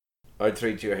I'd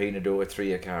treat you a hina do a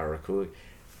three a car.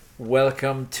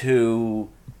 Welcome to.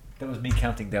 That was me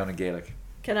counting down in Gaelic.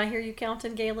 Can I hear you count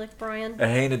in Gaelic, Brian? A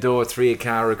hina do a three a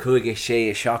car. Cuig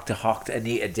she a shock to hocht a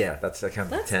neat a death. That's I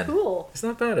count to 10. That's cool. It's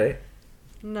not bad, eh?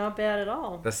 Not bad at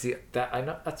all. That's I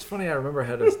know. That's funny. I remember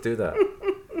how to do that.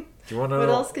 Do you want to know? What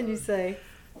else can you say?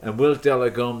 And will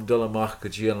delagum dulamach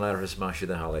could you and let smash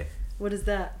the holly. What is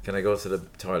that? Can I go to the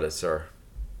toilet, sir?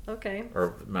 Okay.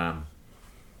 Or ma'am?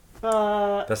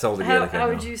 That's all the Gaelic. How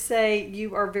would you say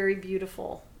you are very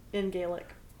beautiful in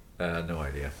Gaelic? No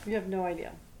idea. You have no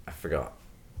idea. I forgot.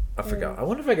 I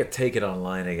wonder if I could take it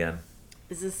online again.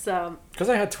 Is this because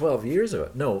I had 12 years of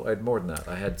it. No, I had more than that.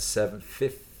 I had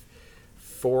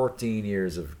 14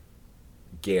 years of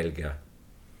Gaelga.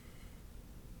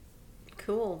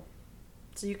 Cool.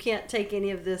 So you can't take any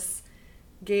of this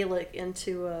Gaelic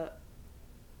into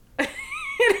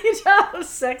any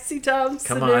sexy time Come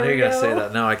scenario. on, you're gonna say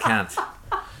that. No, I can't.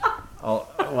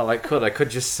 Well, I could. I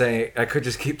could just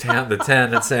keep counting to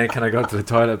 10 and saying, "Can I go to the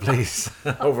toilet, please?"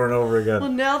 over and over again.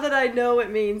 Well, now that I know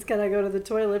it means, can I go to the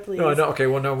toilet, please? No, I know. Okay,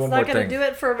 well, no, one more thing. It's not gonna do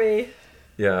it for me.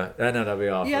 Yeah, I know that'd be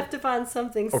awful. You have to find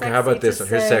something sexy. Okay, how about this one?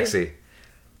 Here's say. sexy.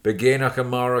 Begénach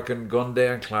American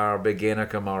Gunday and Clar,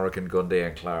 Begénach American Gunday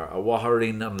and Clar. A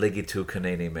waharin and ligi tu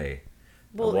canini me.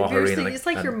 Well, it's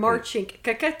like you're marching.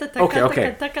 Okay.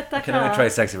 Can I try a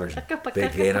sexy version?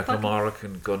 Begénach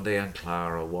American Gunday and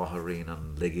Clar, a waharin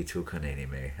and ligi tu canini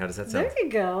me. How does that sound? There you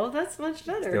go. That's much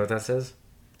better. You know what that says?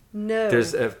 No.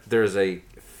 There's a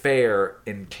fair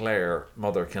in Clare.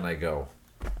 Mother, can I go?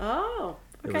 Oh,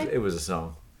 okay. It was a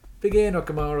song. Begénach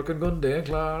American Gunday and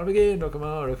Clar, Begénach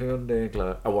American Gunday and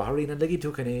Clar, a waharin and ligi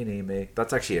tu canini me.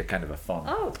 That's actually a kind of a fun.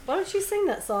 Oh, why don't you sing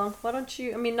that song? Why don't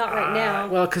you? I mean, not right now.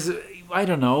 Well, because I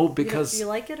don't know. Because you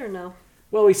like it or no?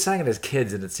 Well, we sang it as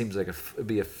kids, and it seems like it'd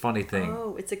be a funny thing.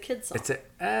 Oh, it's a kid's song. It's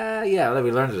yeah.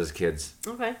 We learned it as kids.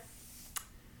 Okay.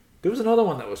 There was another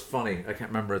one that was funny. I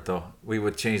can't remember it though. We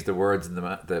would change the words, and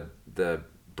the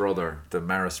brother, the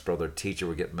Maris brother teacher,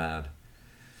 would get mad.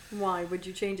 Why would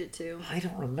you change it to? I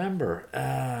don't remember.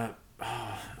 I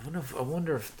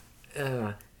wonder if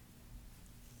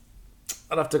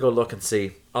I'll have to go look and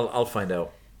see. I'll find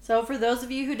out. So, for those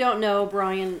of you who don't know,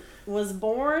 Brian was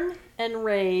born and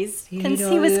raised. He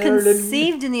was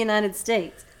conceived in the United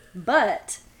States,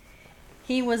 but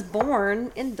he was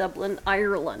born in Dublin,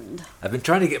 Ireland. I've been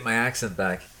trying to get my accent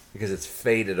back because it's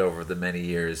faded over the many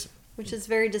years. Which is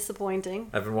very disappointing.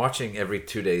 I've been watching every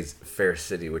 2 days Fair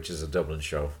City, which is a Dublin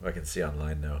show. I can see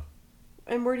online now.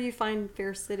 And where do you find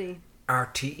Fair City?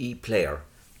 RTE Player.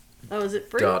 Oh, is it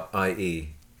free?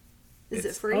 .ie. Is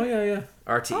it free? Oh, yeah.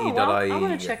 RTE.ie. Oh, well, I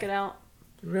want to check it out.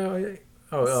 Really?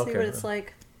 Oh, Let's okay. See what it's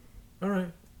like. All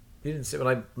right. You didn't see when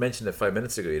I mentioned it 5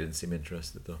 minutes ago. You didn't seem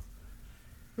interested, though.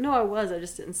 No, I was. I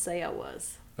just didn't say I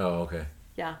was. Oh, okay.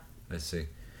 Yeah. I see.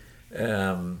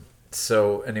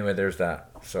 So anyway, there's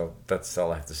that. So that's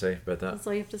all I have to say about that. That's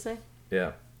all you have to say?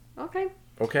 Yeah. Okay.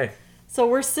 So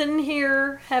we're sitting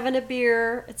here having a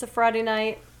beer. It's a Friday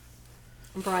night.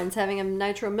 Brian's having a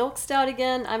nitro milk stout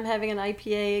again. I'm having an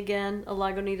IPA again, a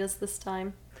Lagunitas this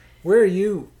time. Where are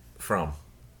you from?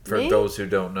 For Me? those who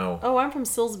don't know. Oh, I'm from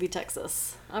Silsbee,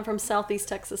 Texas. I'm from Southeast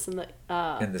Texas in the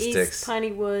East sticks.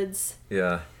 Piney Woods.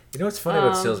 Yeah. You know what's funny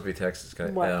about Silsbee, Texas?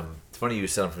 What? It's funny you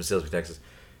said I'm from Silsbee, Texas.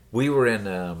 We were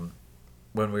in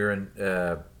when we were in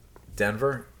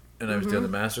Denver, and I was doing the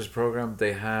master's program.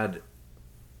 They had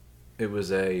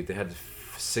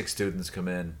 6 students come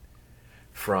in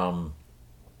from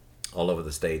all over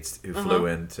the states who flew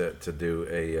in to do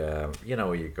a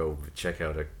you go check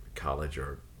out a college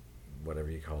or whatever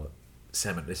you call it.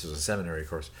 This was a seminary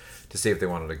course to see if they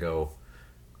wanted to go.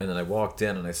 And then I walked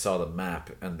in and I saw the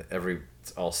map, and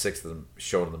all 6 of them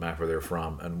showed on the map where they were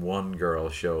from, and one girl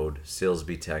showed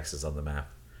Silsbee, Texas on the map.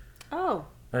 Oh.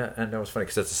 And that was funny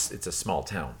because it's a small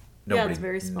town. It's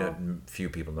very small. Few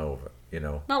people know of it,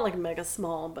 Not like mega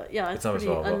small, but yeah, it's not pretty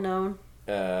small, unknown.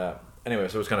 Anyway,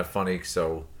 so it was kind of funny.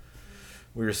 So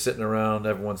we were sitting around,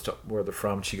 everyone's talking where they're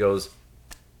from. She goes,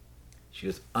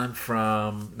 I'm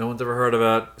from, no one's ever heard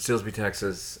about Silsbee,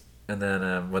 Texas. And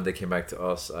then when they came back to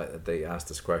us, they asked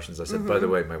us questions. I said, by the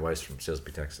way, my wife's from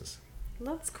Silsbee, Texas.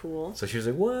 That's cool. So she was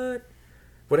like, what?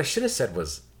 What I should have said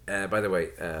was, by the way,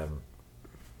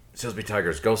 Silsbee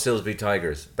Tigers, go Silsbee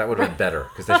Tigers. That would have been better,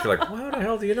 because they should be like, how the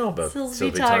hell do you know about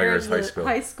Silsbee Tigers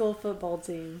high school football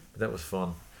team? But that was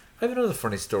fun. I have another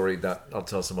funny story that I'll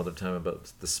tell some other time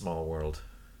about the small world.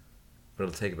 But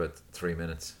it'll take about 3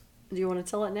 minutes. Do you want to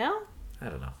tell it now? I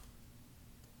don't know.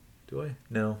 Do I?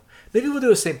 No. Maybe we'll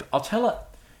do I'll tell it.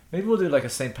 Maybe we'll do like a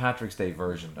St. Patrick's Day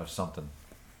version of something.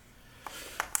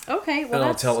 Okay. Well, and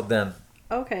I'll tell it then.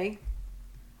 Okay.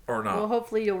 Or not. Well,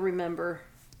 hopefully you'll remember.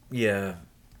 Yeah.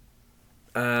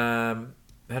 How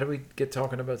do we get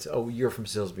talking about... Oh, you're from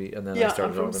Silsby, and then I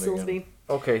started I'm from talking Silsby. again.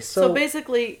 Okay, So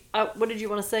basically, what did you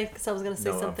want to say? Because I was going to say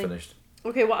something. No, I'm finished.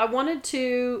 Okay, well, I wanted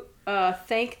to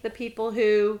thank the people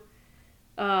who,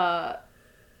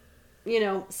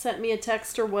 sent me a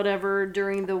text or whatever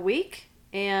during the week.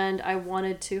 And I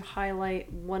wanted to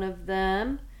highlight one of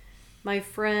them. My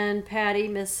friend Patty,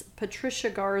 Miss Patricia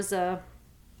Garza,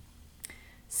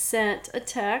 sent a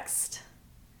text.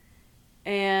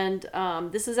 And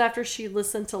this is after she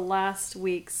listened to last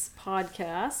week's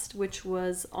podcast, which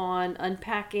was on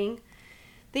unpacking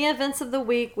the events of the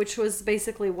week, which was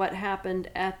basically what happened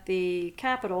at the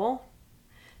Capitol.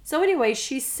 So anyway,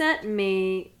 she sent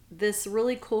me this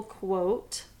really cool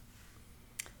quote.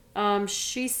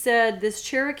 She said, "This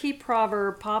Cherokee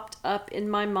proverb popped up in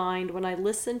my mind when I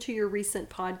listened to your recent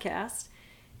podcast.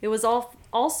 It was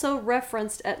also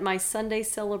referenced at my Sunday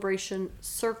celebration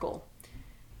circle."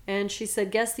 And she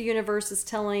said, "Guess the universe is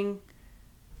telling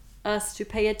us to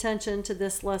pay attention to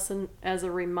this lesson as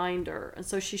a reminder." And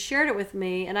so she shared it with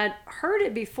me, and I'd heard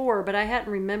it before, but I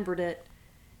hadn't remembered it.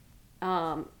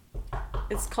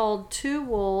 It's called Two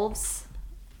Wolves.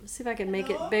 Let's see if I can make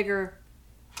it bigger.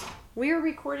 We are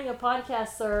recording a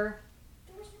podcast, sir.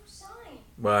 There was no sign.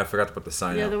 Well, I forgot to put the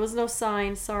sign Yeah, out. there was no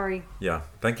sign. Sorry. Yeah,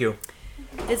 thank you.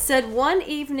 It said, "One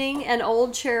evening, an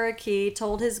old Cherokee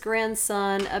told his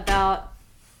grandson about..."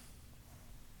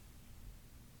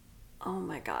 Oh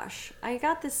my gosh. I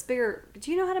got this bigger. Do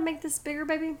you know how to make this bigger,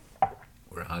 baby?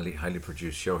 We're a highly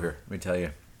produced show here, let me tell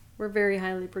you. We're very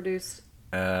highly produced.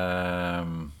 No,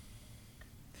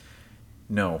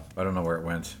 I don't know where it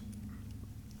went.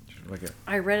 Look at...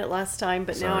 I read it last time,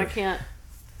 but now I Sorry. can't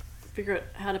figure out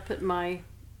how to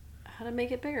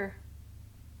make it bigger.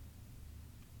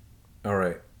 All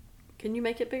right. Can you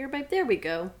make it bigger, babe? There we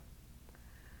go.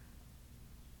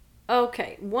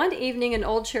 Okay. One evening, an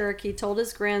old Cherokee told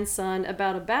his grandson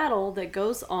about a battle that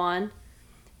goes on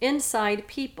inside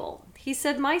people. He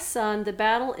said, "My son, the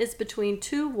battle is between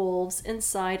two wolves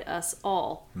inside us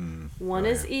all. One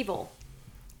is evil.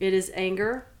 It is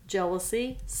anger,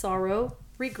 jealousy, sorrow,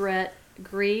 regret,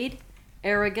 greed,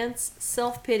 arrogance,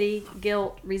 self-pity,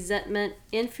 guilt, resentment,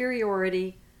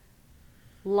 inferiority,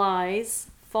 lies,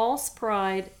 false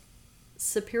pride,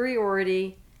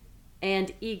 superiority,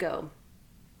 and ego.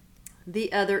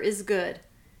 The other is good.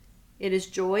 It is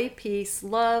joy, peace,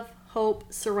 love,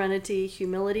 hope, serenity,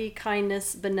 humility,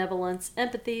 kindness, benevolence,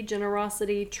 empathy,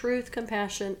 generosity, truth,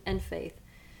 compassion, and faith."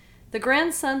 The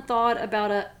grandson thought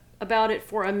about it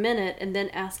for a minute and then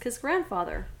asked his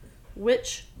grandfather,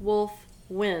 "Which wolf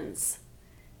wins?"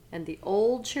 And the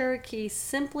old Cherokee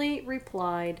simply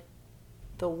replied,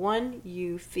 "The one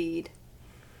you feed."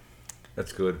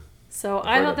 That's good. So I've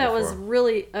I heard thought that was before.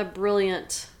 really a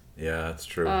brilliant Yeah, that's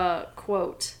true.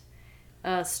 quote,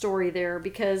 story there,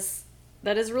 because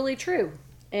that is really true.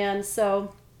 And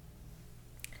so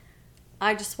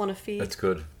I just want to feed. That's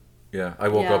good. Yeah, I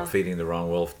woke Yeah. up feeding the wrong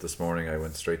wolf this morning. I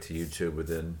went straight to YouTube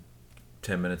within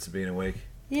 10 minutes of being awake.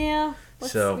 Yeah,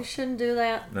 So- we shouldn't do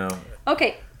that. No.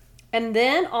 Okay, and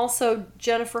then also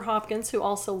Jennifer Hopkins, who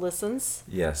also listens.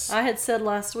 Yes. I had said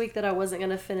last week that I wasn't going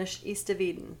to finish East of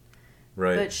Eden.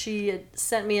 Right. But she had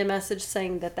sent me a message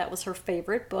saying that was her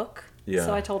favorite book. Yeah.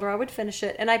 So I told her I would finish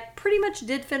it. And I pretty much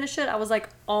did finish it. I was like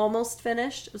almost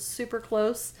finished. It was super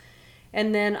close.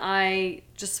 And then I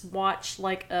just watched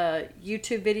like a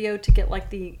YouTube video to get like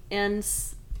the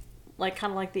ends, like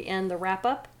kind of like the end, the wrap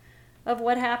up of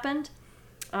what happened.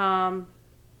 And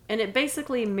it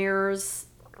basically mirrors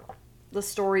the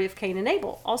story of Cain and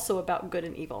Abel, also about good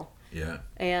and evil. Yeah.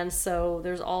 And so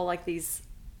there's all like these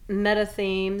meta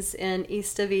themes in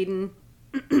East of Eden.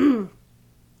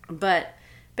 But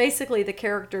basically the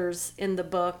characters in the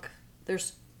book,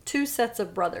 there's two sets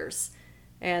of brothers,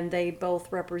 and they both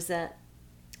represent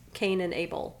Cain and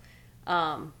Abel.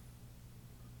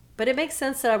 But it makes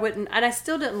sense that I wouldn't, and I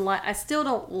still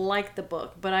don't like the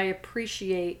book, but I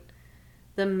appreciate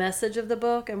the message of the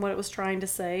book and what it was trying to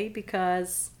say,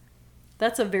 because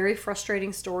that's a very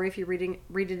frustrating story if you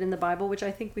read it in the Bible, which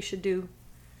I think we should do.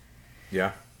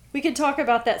 Yeah. We could talk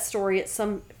about that story at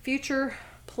some future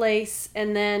place.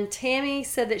 And then Tammy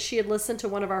said that she had listened to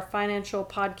one of our financial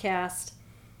podcasts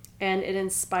and it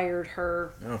inspired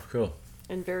her Oh, cool.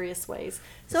 in various ways.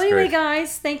 So That's anyway, great.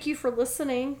 guys, thank you for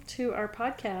listening to our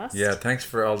podcast. Yeah, thanks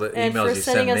for all the and emails for you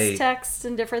sending sent us me. texts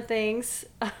and different things.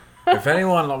 If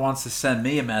anyone wants to send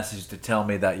me a message to tell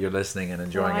me that you're listening and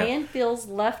enjoying it, Brian feels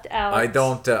left out.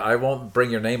 I won't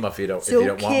bring your name up if you don't. It's if you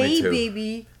don't want me okay, to.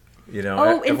 baby. You know,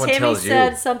 Oh, and everyone Tammy tells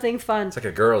said you. something fun. It's like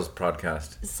a girls'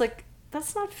 podcast. It's like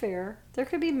That's not fair. There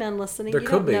could be men listening. There You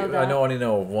could don't be. know that. I only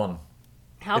know of one.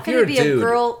 How If can you're it be a dude- a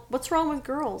girl? What's wrong with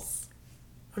girls?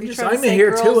 I'm You just. trying to I'm say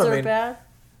here girls too. I are mean, bad?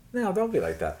 no, don't be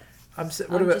like that. What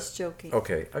I'm about? just joking.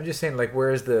 Okay, I'm just saying. Like,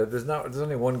 where's the? There's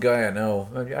only one guy I know.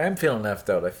 I am feeling left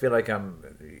out. I feel like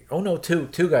I'm. Oh no, two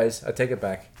guys. I take it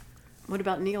back. What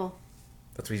about Neil?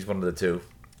 He's one of the two.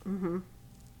 Mm-hmm.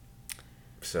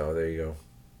 So there you go.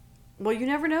 Well, you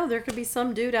never know. There could be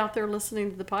some dude out there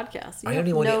listening to the podcast. I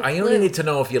only need to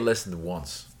know if you listened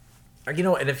once. You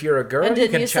know, and if you're a girl, And you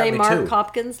did can you chat say me Mark too.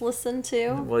 Hopkins listened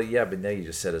too? Well, yeah, but now you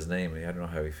just said his name. I don't know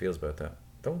how he feels about that.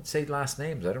 Don't say last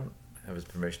names. I don't have his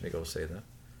permission to go say that.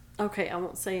 Okay, I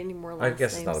won't say any more last I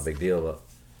guess names. it's not a big deal, but.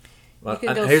 Well, can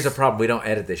and go here's the problem: we don't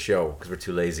edit this show because we're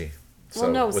too lazy. So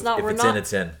Well, no, it's not. If We're it's not. in,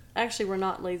 it's in. Actually, we're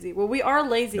not lazy. Well, we are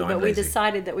lazy, No, I'm but we lazy.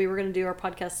 decided that we were going to do our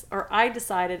podcast, or I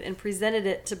decided and presented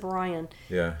it to Brian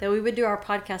Yeah. that we would do our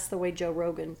podcast the way Joe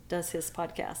Rogan does his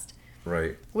podcast,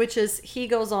 Right. which is he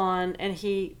goes on and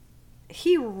he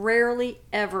rarely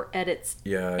ever edits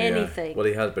Yeah. anything. Yeah. Well,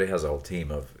 he has a whole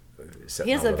team of. Setting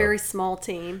He has all a that very up. small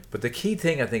team, But the key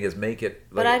thing I think is make it.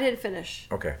 but I didn't finish.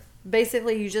 Okay.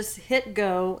 Basically, you just hit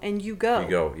go and you go. You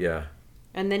go. Yeah.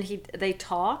 And then they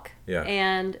talk. Yeah.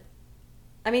 And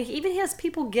I mean, he even has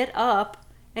people get up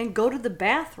and go to the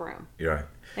bathroom You're right.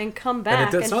 and come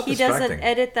back, it's and not he doesn't distracting.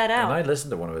 edit that out. And I listened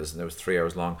to one of his, and it was 3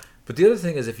 hours long. But the other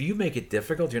thing is, if you make it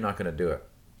difficult, you're not going to do it.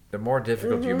 The more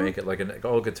difficult you make it, like an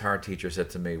old guitar teacher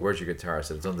said to me, "Where's your guitar?" I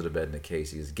said, "It's under the bed in the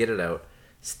case." He says, "Get it out,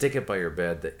 stick it by your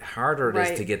bed." The harder it is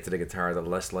Right. to get to the guitar, the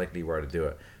less likely you are to do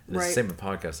it. And it's the Right. same with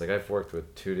podcasts. Like I've worked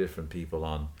with 2 different people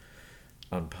on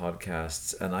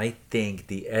podcasts, and I think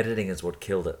the editing is what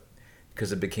killed it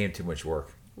because it became too much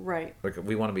work. Right. Like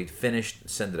we want to be finished,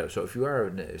 send it out. So if you are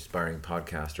an aspiring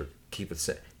podcaster, keep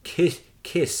it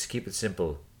keep it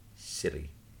simple,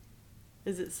 silly.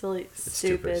 Is it silly? It's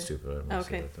stupid. Stupid. I don't want to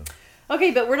say Okay. that, though.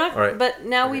 Okay, but we're not. All right. But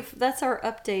now Okay. that's our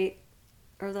update,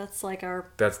 or that's like our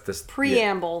That's this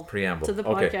preamble. Preamble to the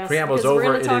Okay, podcast. preamble's because over. We're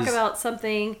going It to talk is about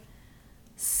something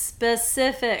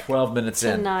specific 12 minutes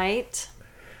in. tonight.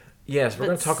 Yes, we're But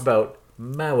going to talk about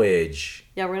marriage.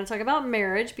 Yeah, we're going to talk about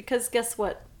marriage because guess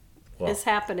what What? is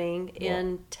happening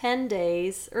in 10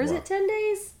 days? Or is What? it 10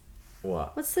 days?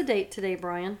 What? What's the date today,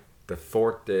 Brian? The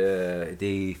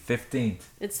 15th.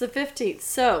 It's the 15th.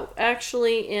 So,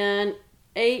 actually, in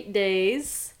 8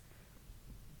 days,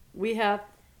 we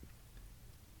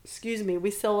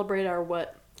celebrate our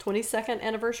 22nd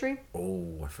anniversary?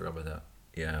 Oh, I forgot about that.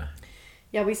 Yeah.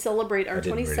 Yeah, we celebrate our I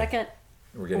didn't really. 22nd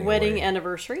We're getting wedding away.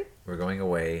 anniversary. We're going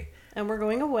away. And we're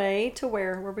going away to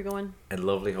where? Where are we going? A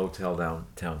lovely hotel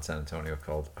downtown San Antonio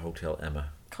called Hotel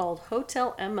Emma. Called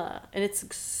Hotel Emma. And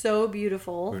it's so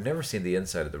beautiful. We've never seen the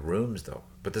inside of the rooms though,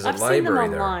 but there's a I've seen them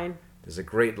library online. there. There's a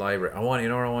great library. You know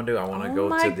what I want to do? I want to Oh go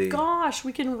my to the. gosh,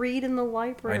 we can read in the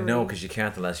library. I know, because you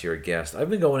can't unless you're a guest. I've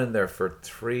been going in there for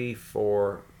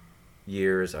 3-4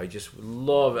 years. I just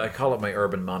love. I call it my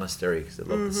urban monastery because I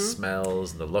love the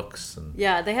smells and the looks and.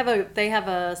 Yeah, they have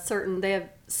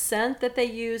scent that they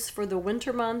use for the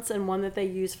winter months and one that they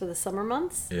use for the summer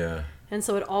months. Yeah, And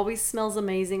so it always smells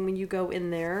amazing when you go in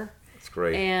there. it's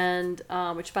great. And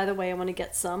which, by the way, I want to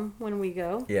get some when we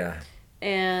go. Yeah,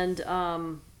 And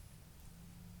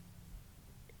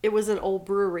it was an old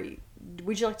brewery.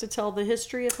 Would you like to tell the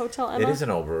history of Hotel Emma? it is an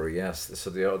old brewery. Yes,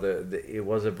 so it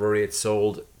was a brewery. It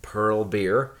sold Pearl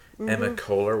beer. Emma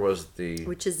Kohler was the.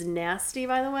 Which is nasty,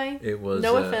 by the way. It was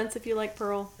No offense if you like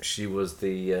Pearl. She was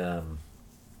the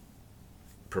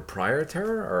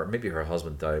proprietor, or maybe her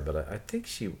husband died, but I think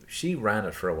she ran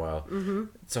it for a while. Mm-hmm.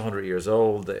 It's 100 years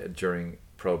old. During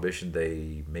Prohibition,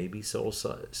 they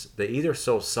either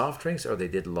sold soft drinks or they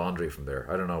did laundry from there.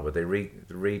 I don't know, but they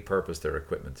repurposed their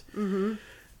equipment. Mm-hmm.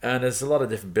 And it's a lot of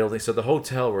different buildings. So the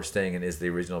hotel we're staying in is the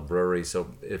original brewery.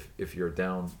 So if you're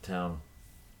downtown,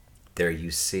 there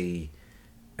you see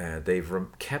they've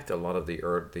kept a lot of the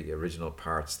original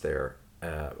parts there,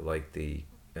 like the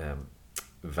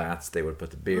vats they would put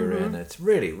the beer in. It's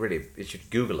really, really, you should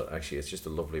Google it actually. It's just a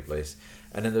lovely place.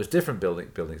 And then there's different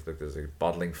buildings, like there's a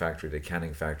bottling factory, the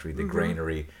canning factory, the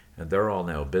granary, and they're all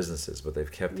now businesses, but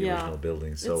they've kept the original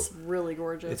buildings. So it's really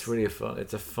gorgeous. it's really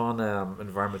it's a fun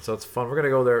environment. So it's fun. We're gonna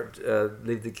go there,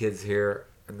 leave the kids here,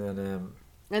 and then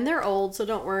And they're old, so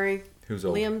don't worry. who's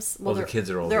old? Liam's The kids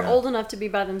are old. They're yeah. old enough to be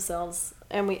by themselves,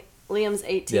 and Liam's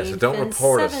 18. Yeah, so don't Finn's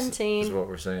report 17. us. Is what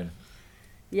we're saying.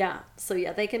 Yeah, so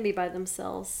yeah, they can be by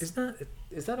themselves. Is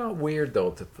that not weird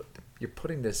though? You're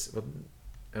putting this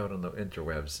out on the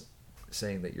interwebs,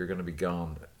 saying that you're going to be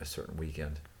gone a certain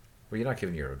weekend. Well, you're not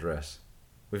giving your address.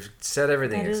 We've said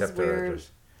everything That is except our weird.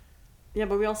 address. Yeah,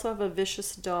 but we also have a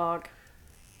vicious dog.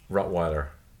 Rottweiler.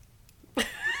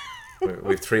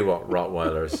 We've 3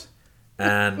 Rottweilers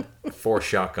and 4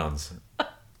 shotguns.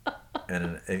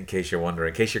 And in case you're wondering,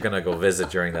 in case you're going to go visit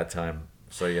during that time,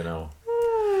 so you know.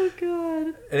 Oh,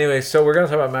 God. Anyway, so we're going to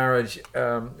talk about marriage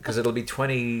because it'll be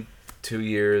 22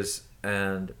 years.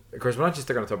 And, of course, we're not just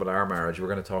going to talk about our marriage. We're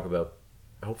going to talk about,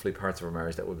 hopefully, parts of our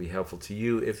marriage that would be helpful to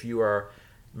you if you are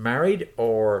married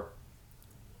or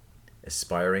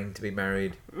aspiring to be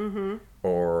married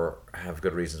or have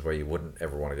good reasons why you wouldn't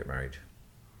ever want to get married.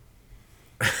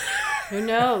 Who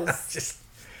knows?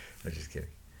 I'm just kidding.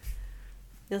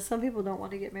 Yeah, some people don't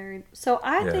want to get married. So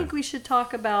I think we should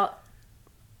talk about.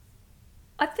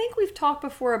 I think we've talked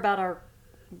before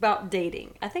about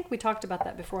dating. I think we talked about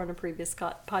that before on a previous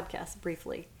podcast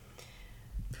briefly.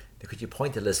 Could you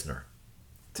point the listener?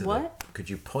 What? Could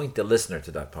you point the listener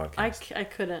to that podcast? I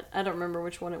couldn't. I don't remember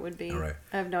which one it would be. All right.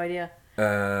 I have no idea.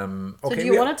 Okay, so do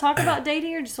you want to talk about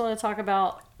dating or just want to talk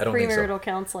about premarital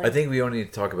counseling? I think we only need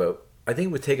to talk about. I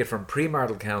think we take it from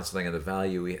premarital counseling and the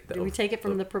value. Do we take it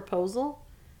from the proposal?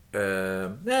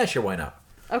 Sure, why not?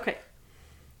 Okay.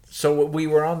 So we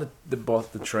were on the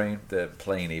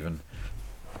plane even.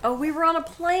 Oh, we were on a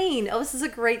plane. Oh, this is a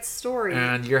great story.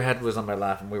 And your head was on my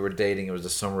lap and we were dating. It was the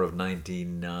summer of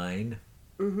 99.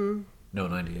 Mm-hmm. No,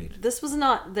 98. This was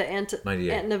not the Aunt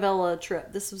Novella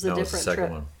trip. This was a different trip. No, the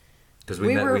second one. Because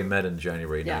we met in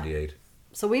January 98.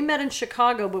 So we met in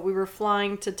Chicago, but we were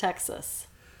flying to Texas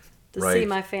to see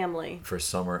my family. For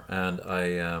summer. And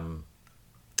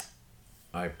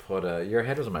I put your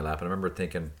head was on my lap, and I remember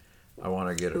thinking, I want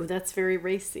to get it. Ooh, that's very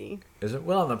racy. Is it?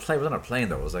 Well, on the plane, it was on a plane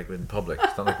though. It was like in public.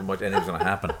 It's not like much anything was going to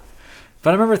happen. But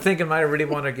I remember thinking, I really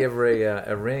want to give her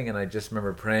a ring, and I just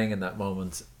remember praying in that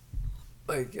moment,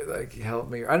 like help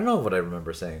me. I don't know what I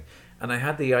remember saying. And I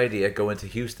had the idea go into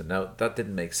Houston. Now that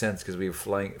didn't make sense because we were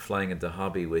flying into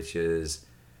Hobby, which is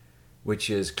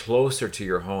closer to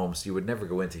your home, so you would never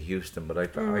go into Houston.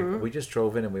 But we just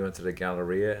drove in and we went to the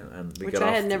Galleria, and we got off.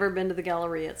 I had never been to the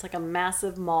Galleria. It's like a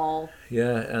massive mall.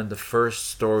 Yeah, and the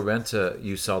first store we went to,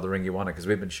 you saw the ring you wanted because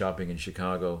we've been shopping in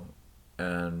Chicago,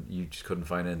 and you just couldn't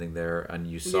find anything there, and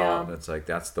you saw it, and it's like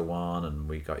that's the one, and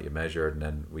we got you measured, and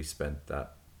then we spent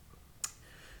that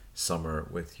summer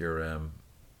with your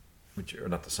or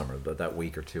not the summer, but that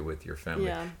week or two with your family.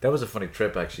 Yeah. That was a funny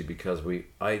trip actually because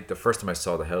the first time I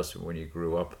saw the house when you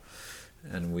grew up,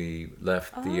 and we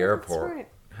left the airport. That's right.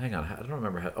 Hang on, I don't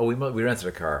remember how. Oh, we rented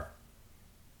a car,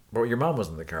 but your mom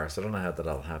wasn't in the car, so I don't know how that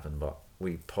all happened. But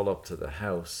we pull up to the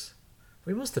house.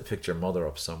 We must have picked your mother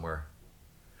up somewhere.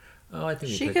 Oh, I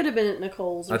think she could have been at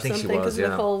Nicole's or something because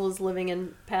Nicole was living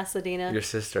in Pasadena. Your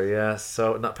sister, yeah.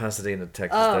 So not Pasadena,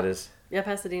 Texas. That is. Yeah,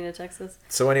 Pasadena, Texas.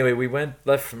 So anyway, we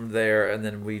left from there, and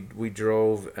then we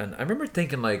drove, and I remember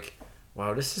thinking like,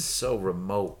 "Wow, this is so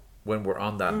remote." When we're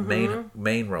on that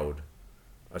main road,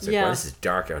 I was like, "Wow, this is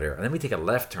dark out here." And then we take a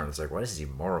left turn. It's like, "Wow, this is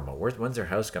even more remote. When's their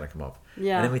house gonna come up?"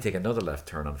 Yeah. And then we take another left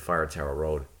turn on Fire Tower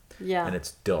Road. Yeah. And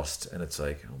it's dust, and it's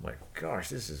like, "Oh my gosh,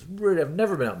 this is really." I've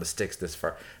never been out in the sticks this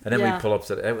far. And then we pull up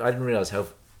to. I didn't realize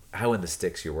how in the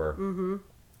sticks you were. Mm-hmm.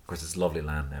 Of course, it's lovely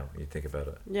land now. You think about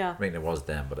it. Yeah. I mean, it was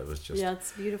then, but it was just. Yeah,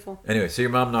 it's beautiful. Anyway, so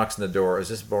your mom knocks on the door. Is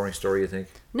this a boring story? You think?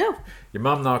 No. Your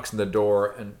mom knocks on the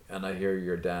door, and I hear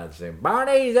your dad saying,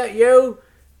 "Barney, is that you?"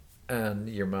 And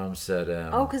your mom said,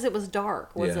 because it was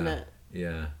dark, wasn't it?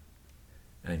 Yeah.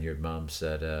 And your mom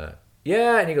said,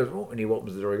 "Yeah," and he goes, "Oh," and he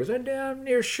opens the door. He goes, "I damn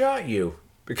near shot you,"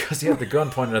 because he had the gun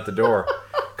pointed at the door,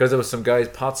 because there was some guys,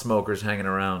 pot smokers, hanging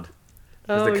around.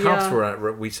 The cops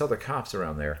were. We saw the cops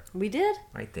around there. We did?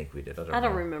 I think we did. I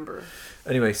don't remember.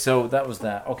 Anyway, so that was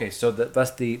that. Okay, so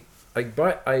that's the. I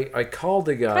called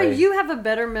the guy. Oh, you have a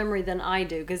better memory than I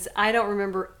do because I don't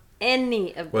remember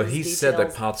any of those details. Well, he said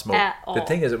that pot smoke. The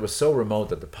thing is, it was so remote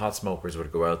that the pot smokers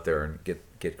would go out there and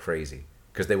get crazy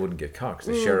because they wouldn't get caught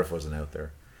because the sheriff wasn't out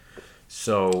there.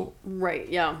 So right,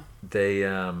 yeah. They.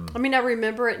 I mean, I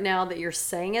remember it now that you're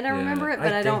saying it. I remember it,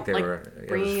 but I don't like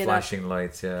bringing it up. Flashing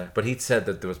lights, yeah. But he said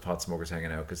that there was pot smokers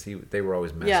hanging out because they were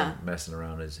always messing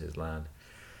around his land.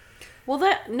 Well,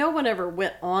 that no one ever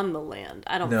went on the land.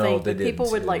 I don't think. But people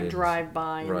would drive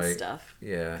by and stuff.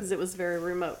 Yeah, because it was very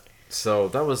remote. So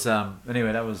that was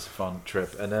anyway. That was a fun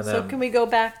trip, and then. So can we go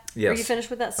back? Yes. Are you finished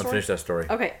with that story? I'll finish that story.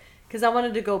 Okay, because I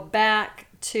wanted to go back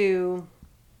to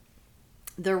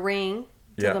the ring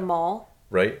to the mall.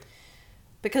 Right.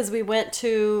 Because we went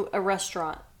to a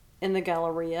restaurant in the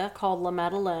Galleria called La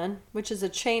Madeleine, which is a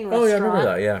chain restaurant. Oh, yeah, I remember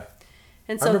that, yeah.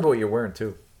 And so, I remember what you're wearing,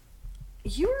 too.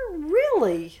 You were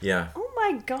really? Yeah. Oh,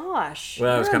 my gosh.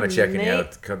 Well, I was kind of checking you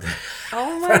out.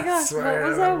 Oh, my gosh. What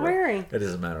was I wearing? It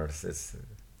doesn't matter. It's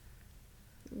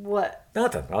what?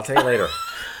 Nothing. I'll tell you later.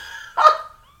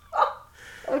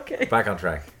 Okay. Back on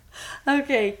track.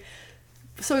 Okay.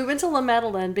 So we went to La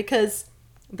Madeleine because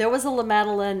there was a La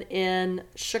Madeleine in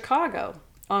Chicago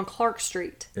on Clark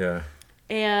Street. Yeah.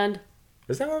 And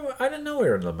Is that where, I didn't know we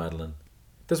were in La Madeleine.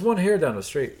 There's one here down the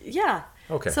street. yeah.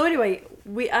 Okay. So anyway,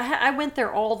 I went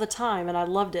there all the time and I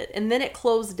loved it. And then it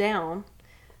closed down.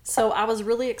 So I was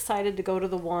really excited to go to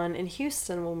the one in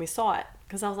Houston when we saw it.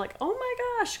 Because I was like, oh my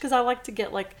gosh. Because I like to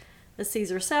get like a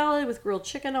Caesar salad with grilled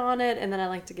chicken on it. And then I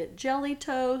like to get jelly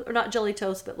toast. Or not jelly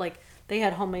toast, but like they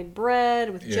had homemade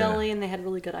bread with jelly. And they had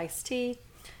really good iced tea.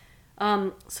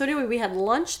 So anyway, we had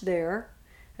lunch there.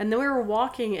 And then we were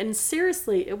walking. And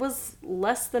seriously, it was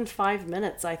less than 5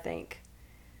 minutes, I think.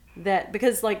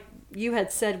 Because like you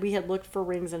had said, we had looked for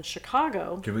rings in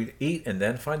Chicago. Did we eat and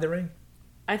then find the ring?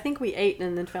 I think we ate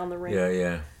and then found the ring.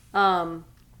 Yeah.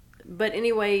 But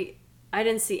anyway, I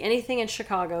didn't see anything in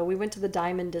Chicago. We went to the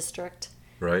Diamond District.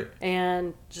 Right.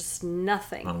 And just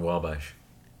nothing. On Wabash.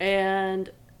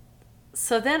 And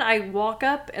so then I walk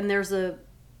up and there's a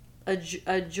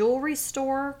jewelry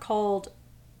store called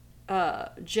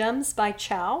Gems by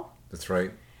Chow. That's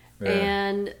right. Yeah.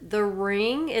 And the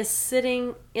ring is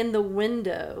sitting in the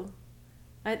window.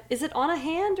 Is it on a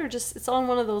hand or just it's on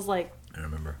one of those like I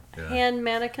remember. Yeah. hand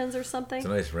mannequins or something? It's a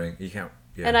nice ring. You can't.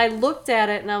 Yeah. And I looked at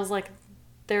it and I was like,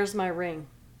 "There's my ring."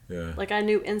 Yeah. Like I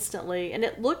knew instantly, and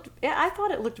I thought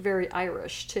it looked very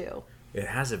Irish too. It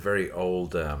has a very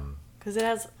old. Because it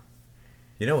has.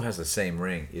 You know, it has the same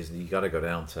ring. You got to go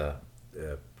down to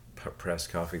Press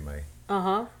Coffee May.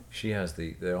 She has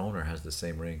the owner has the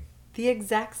same ring. The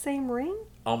exact same ring?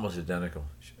 Almost identical.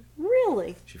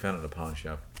 Really? She found it in a pawn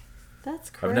shop. That's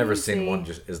crazy. I've never seen one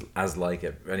just as like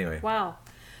it. Anyway. Wow.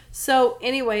 So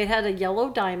anyway, it had a yellow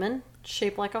diamond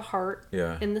shaped like a heart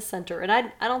in the center, and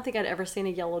I don't think I'd ever seen a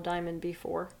yellow diamond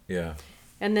before. Yeah.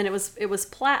 And then it was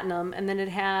platinum, and then it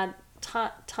had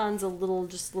tons of little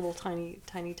tiny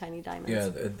diamonds. Yeah.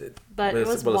 But it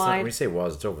was wide. It's not, when you say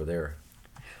was, it's over there.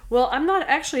 Well, I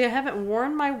haven't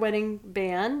worn my wedding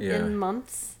band in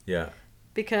months. Yeah.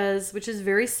 Which is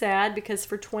very sad because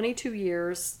for 22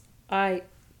 years, I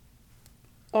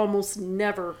almost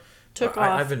never took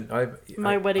off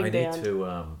my wedding band. I need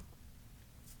to,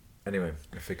 anyway,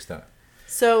 I fixed that.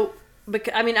 So,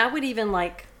 I would even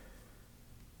like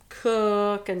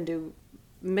cook and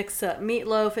mix up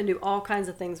meatloaf and do all kinds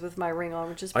of things with my ring on,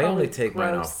 which is probably I only take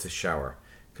gross. mine off to shower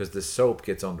because the soap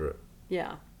gets under it.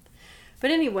 Yeah. But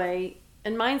anyway,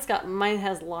 and mine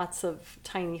has lots of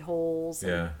tiny holes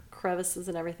and crevices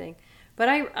and everything. But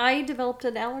I developed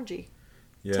an allergy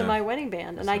to my wedding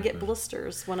band, and I get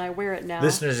blisters when I wear it now.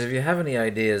 Listeners, if you have any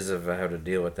ideas of how to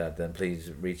deal with that, then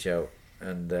please reach out.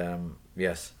 And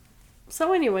yes.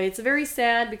 So anyway, it's very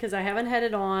sad because I haven't had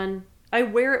it on. I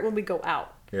wear it when we go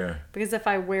out. Yeah. Because if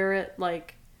I wear it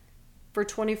like for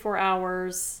 24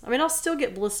 hours, I'll still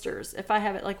get blisters if I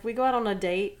have it. Like we go out on a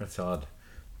date. That's odd.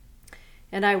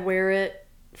 And I wear it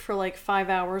for like 5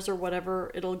 hours or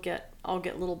whatever, I'll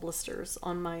get little blisters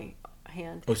on my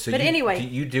hand. Oh, so anyway,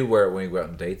 you do wear it when you go out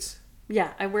on dates?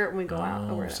 Yeah, I wear it when we go out.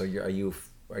 I wear it. So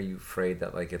are you afraid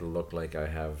that like it'll look like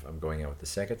I'm going out with the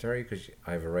secretary because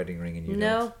I have a wedding ring and you don't?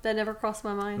 No, that never crossed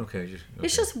my mind. Okay.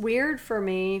 It's just weird for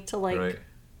me to like,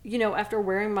 after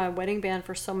wearing my wedding band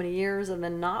for so many years and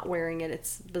then not wearing it,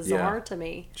 it's bizarre to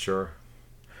me. Sure.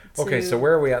 Okay, so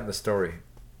where are we at in the story?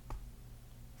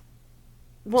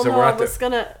 Well, so no, I was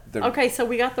gonna. Okay, so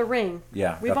we got the ring.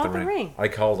 Yeah, we bought the ring. I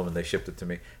called them and they shipped it to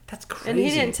me. That's crazy. And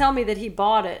he didn't tell me that he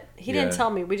bought it. He didn't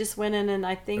tell me. We just went in and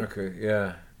I think. Okay.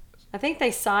 Yeah. I think they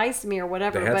sized me or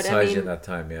whatever. They had sized you at that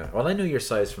time. Yeah. Well, I knew your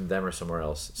size from them or somewhere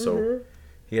else. So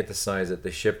he had to size it. They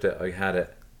shipped it. I had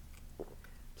it.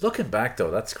 Looking back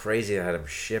though, that's crazy. I had him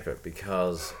ship it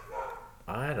because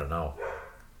I don't know.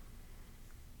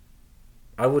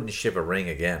 I wouldn't ship a ring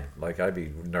again. Like I'd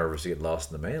be nervous to get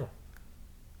lost in the mail.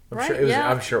 I'm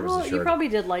sure it was well, you probably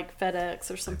did like FedEx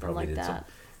or something like that.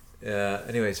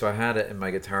 Anyway, so I had it in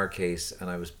my guitar case and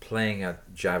I was playing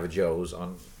at Java Joe's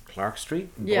on Clark Street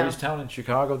in Boys Town in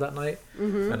Chicago that night.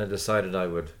 And I decided I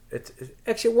would. It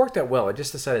actually worked out well. I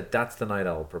just decided that's the night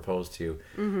I'll propose to you.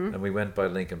 And we went by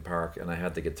Lincoln Park and I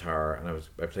had the guitar and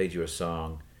I played you a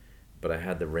song, but I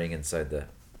had the ring inside the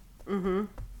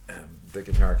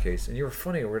guitar case. And you were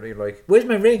funny. Were you like, "Where's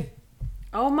my ring?"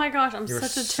 Oh my gosh, I'm you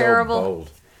such a so terrible.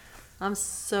 Bold. I'm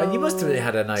so. And you must have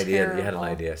had an idea. Terrible. You had an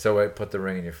idea. So I put the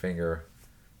ring in your finger,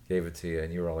 gave it to you,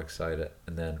 and you were all excited.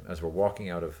 And then, as we're walking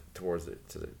out of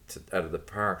the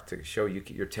park to show you,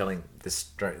 you're telling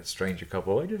this stranger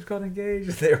couple, "I just got engaged."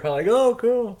 And they were like, "Oh,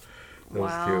 cool." That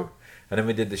was cute. And then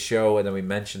we did the show, and then we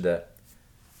mentioned it.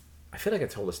 I feel like I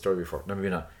told the story before. No,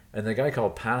 maybe not. And the guy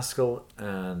called Pascal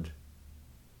and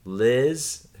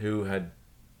Liz, who had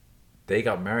They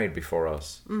got married before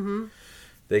us. Mm-hmm.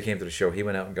 They came to the show. He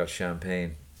went out and got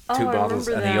champagne, 2 I bottles,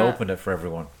 remember and he that. opened it for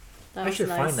everyone. That I was should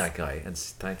nice. find that guy and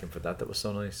thank him for that. That was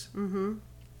so nice. Mm-hmm. And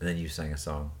then you sang a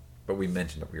song. But we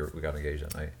mentioned that we got engaged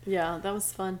that night. Yeah, that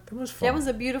was fun. That was fun. Yeah, it was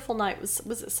a beautiful night. Was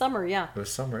it summer? Yeah. It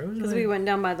was summer. It was Because we went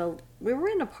down by we were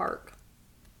in a park.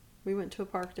 We went to a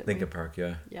park, didn't Lincoln we? Park,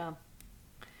 yeah. Yeah.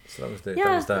 So that was the, Yeah,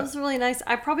 that was that. it was really nice.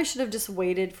 I probably should have just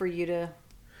waited for you to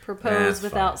propose That's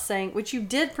without fine. saying, which you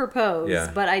did propose,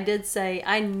 Yeah. but I did say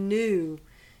I knew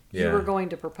you Yeah. were going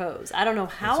to propose. I don't know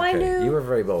how It's I okay. knew, You were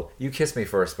very bold. You kissed me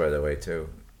first, by the way, too.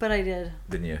 but I did.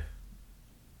 Didn't you?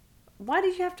 Why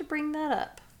did you have to bring that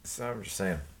up? So I'm just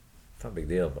saying. It's not a big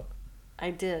deal, but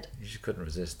I did. you just couldn't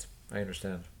resist. I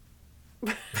understand.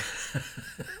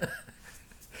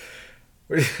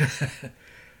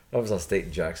 I was on State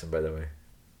and Jackson, by the way.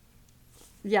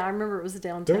 Yeah, I remember it was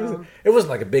downtown. It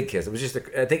wasn't like a big kiss. It was just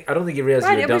I don't think you realized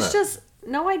Right, you had it done was just,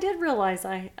 no, I did realize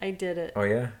I did it. Oh,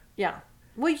 yeah? Yeah.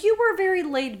 Well, you were very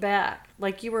laid back.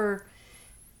 Like you're,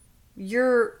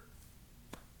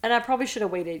 and I probably should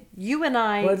have waited. You and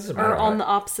I Well, it doesn't matter, are on right? the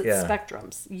opposite Yeah.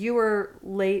 spectrums. You were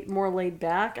more laid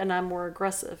back, and I'm more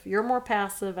aggressive. You're more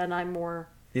passive, and I'm more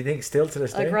You think still to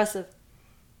this day? aggressive.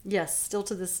 Yes, still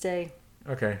to this day.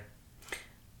 Okay.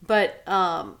 But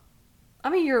I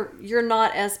mean, you're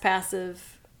not as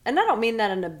passive, and I don't mean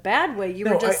that in a bad way. You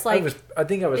were just I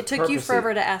think I was it took you purposely-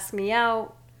 forever to ask me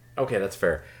out. Okay, that's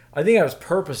fair. I think I was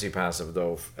purposely passive,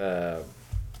 though.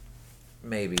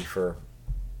 Maybe for...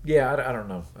 Yeah, I don't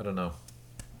know. I don't know.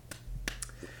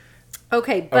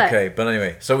 Okay, but But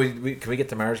anyway, so we can we get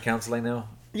to marriage counseling now?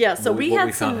 yeah, so What we what had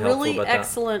we found some helpful really about that?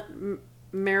 excellent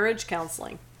marriage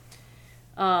counseling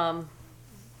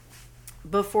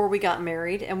before we got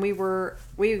married, and we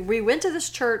went to this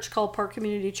church called Park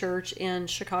Community Church in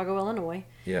Chicago, Illinois,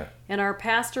 Yeah. and our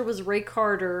pastor was Ray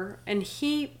Carter, and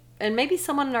maybe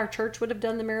someone in our church would have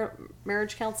done the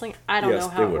marriage counseling. I don't know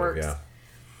how it works. Yeah.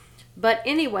 But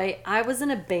anyway, I was in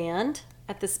a band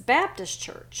at this Baptist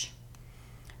church.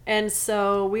 And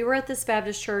so we were at this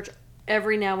Baptist church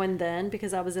every now and then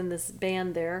because I was in this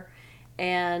band there.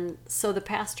 And so the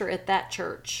pastor at that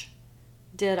church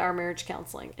did our marriage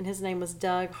counseling. And his name was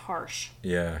Doug Harsh.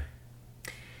 Yeah.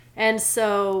 And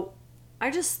so I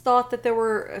just thought that there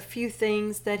were a few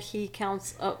things that he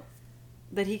counseled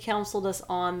us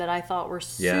on that I thought were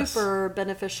super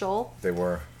beneficial. They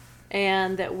were.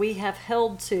 And that we have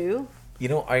held to You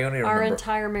know, I only remember our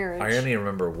entire marriage. I only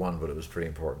remember one, but it was pretty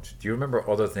important. Do you remember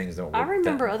other things? I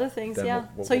remember other things, yeah.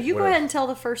 So you go ahead and tell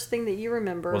the first thing that you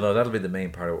remember. Well, no, that'll be the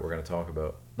main part of what we're going to talk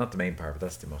about. Not the main part, but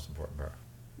that's the most important part.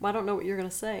 Well, I don't know what you're going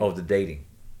to say. Oh, the dating.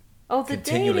 Oh, the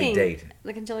continually dating. date.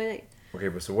 The continually date. Okay,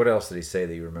 but so what else did he say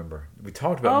that you remember? We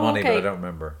talked about money, but I don't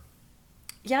remember.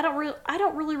 Yeah, I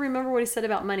don't really remember what he said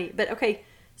about money. But okay,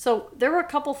 so there were a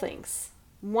couple things.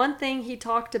 One thing he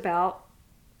talked about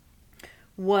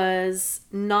was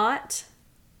not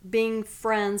being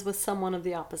friends with someone of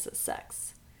the opposite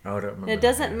sex. Oh, I don't remember. And it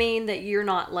doesn't mean that you're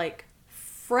not like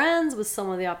friends with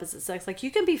someone of the opposite sex. Like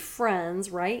you can be friends,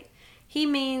 right? He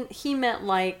meant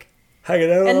like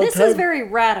hanging out and all this the time. is very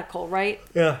radical, right?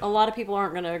 Yeah. A lot of people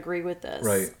aren't going to agree with this.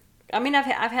 Right. I mean, I've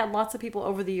had lots of people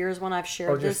over the years when I've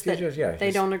shared this that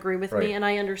they don't agree with me, and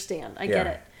I understand. I get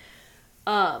it.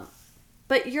 But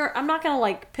I'm not going to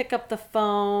like pick up the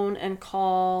phone and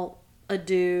call a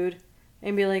dude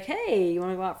and be like, hey, you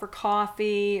want to go out for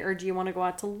coffee, or do you want to go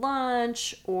out to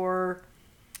lunch, or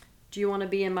do you want to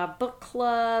be in my book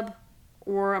club,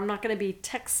 or I'm not going to be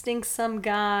texting some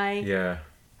guy. Yeah.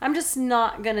 I'm just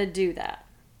not going to do that.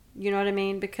 You know what I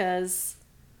mean? Because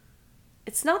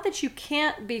it's not that you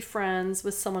can't be friends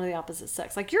with someone of the opposite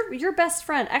sex. Like your best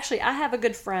friend, actually, I have a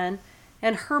good friend,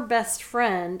 and her best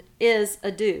friend is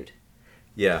a dude.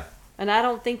 Yeah. And I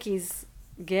don't think he's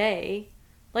gay.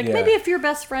 Like Yeah. maybe if your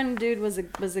best friend dude was a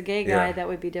gay guy, Yeah. that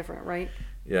would be different, right?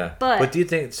 Yeah. But do you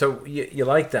think so? You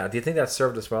like that? Do you think that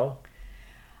served us well?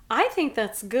 I think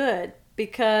that's good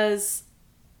because,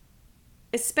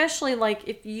 especially like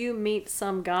if you meet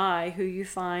some guy who you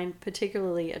find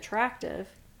particularly attractive,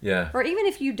 Yeah. or even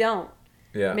if you don't,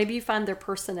 Yeah. maybe you find their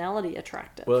personality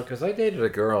attractive. Well, because I dated a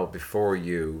girl before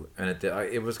you, and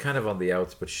it was kind of on the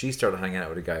outs, but she started hanging out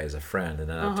with a guy as a friend, and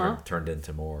then it turned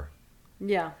into more.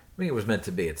 Yeah. I mean, it was meant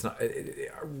to be. It's not.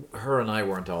 Her and I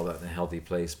weren't all that in a healthy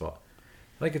place, but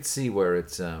I could see where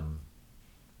it's.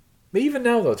 But even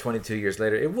now, though, 22 years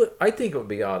later, I think it would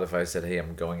be odd if I said, "Hey,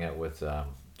 I'm going out with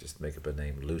just make up a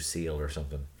name, Lucille or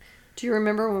something." Do you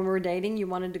remember when we were dating, you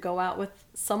wanted to go out with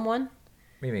someone? What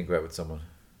do you mean go out with someone?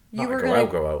 You Not were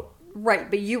go out. Right,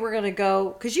 but you were going to go,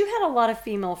 because you had a lot of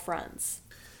female friends.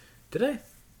 Did I?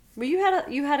 Well, you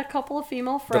had a couple of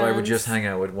female friends that I would just hang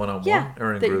out with one-on-one Yeah,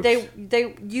 or in groups.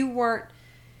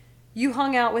 you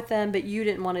hung out with them, but you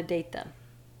didn't want to date them.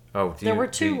 Oh, There were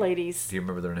two ladies. Do you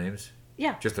remember their names?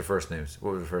 Yeah. Just their first names.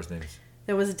 What were the first names?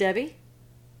 There was Debbie.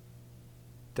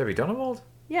 Debbie Dunewald?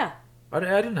 Yeah. I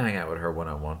didn't hang out with her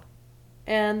one-on-one.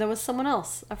 And there was someone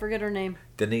else. I forget her name.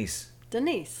 Denise.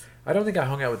 I I don't think I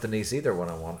hung out with Denise either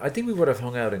one-on-one. I think we would have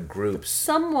hung out in groups.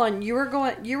 Someone you were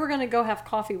going to go have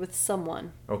coffee with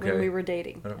someone when we were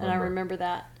dating, I remember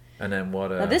that. And then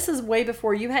what? Now this is way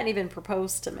before you hadn't even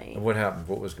proposed to me. What happened?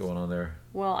 What was going on there?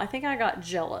 Well, I think I got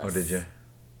jealous. Oh, did you?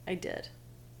 I did.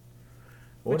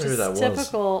 I wonder Which who that is was.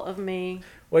 typical of me.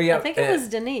 Well, yeah, I think it was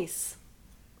Denise.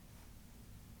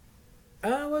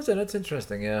 Was it? That's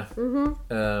interesting. Yeah.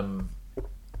 Mm-hmm.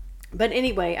 But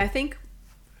anyway, I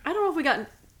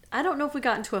don't know if we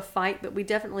got into a fight, but we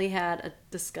definitely had a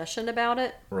discussion about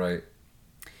it. Right.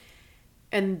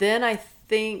 And then I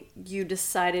think you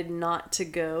decided not to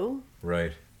go.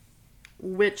 Right.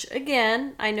 Which,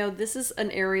 again, I know this is an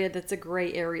area that's a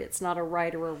gray area. It's not a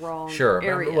right or a wrong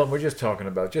area. Well, we're just talking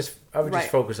about I would just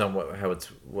focus on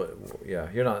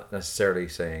you're not necessarily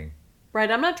saying.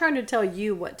 Right. I'm not trying to tell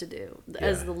you what to do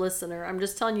as the listener. I'm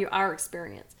just telling you our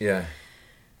experience. Yeah.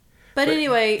 But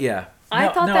anyway. Yeah. I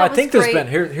thought that I was think great.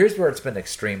 Here's where it's been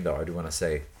extreme, though. I do want to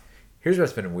say, here's where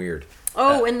it's been weird.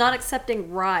 Oh, and not accepting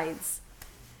rides.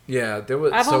 Yeah, there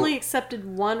was. I've only accepted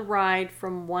one ride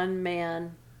from one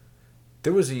man.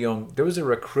 There was a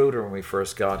recruiter when we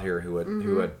first got here who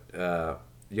had a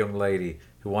young lady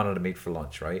who wanted to meet for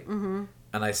lunch, right? Mm-hmm.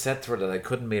 And I said to her that I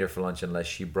couldn't meet her for lunch unless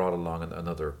she brought along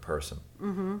another person.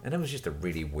 Mm-hmm. And it was just a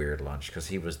really weird lunch because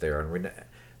he was there, and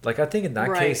I think in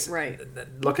that case, right,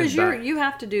 looking because back, you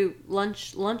have to do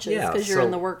lunches because you're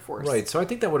in the workforce, right? So I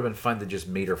think that would have been fine to just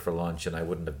meet her for lunch, and I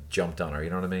wouldn't have jumped on her.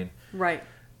 You know what I mean? Right.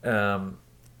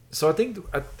 So I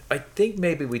think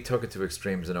maybe we took it to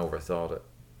extremes and overthought it.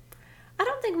 I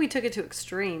don't think we took it to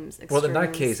extremes. Well, in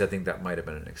that case, I think that might have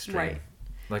been an extreme. Right.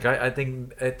 Like I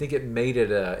think it made it.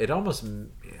 It almost.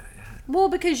 Well,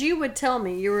 because you would tell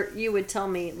me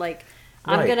like,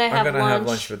 I'm right. gonna have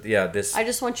lunch with this. I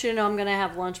just want you to know I'm gonna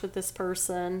have lunch with this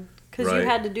person because Right. you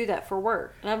had to do that for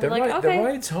work. And I'm the like, okay. The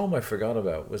rides home I forgot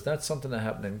about. Was that something that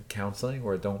happened in counseling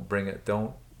where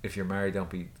if you're married, don't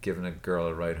be giving a girl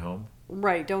a ride home?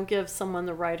 Right. Don't give someone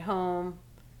the ride home.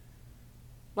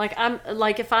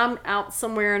 If I'm out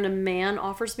somewhere and a man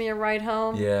offers me a ride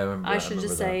home, I should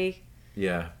just say,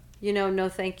 yeah, no,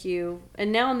 thank you.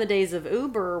 And now in the days of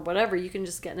Uber or whatever, you can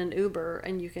just get in an Uber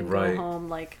and you can go home.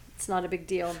 Like, it's not a big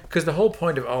deal. Because the whole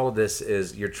point of all of this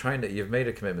is you've made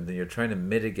a commitment and you're trying to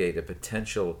mitigate a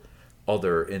potential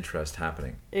other interest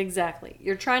happening. Exactly.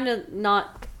 You're trying to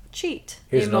not cheat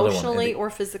Here's emotionally or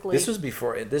physically. This was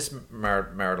before, this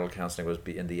marital counseling was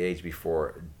in the age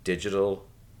before digital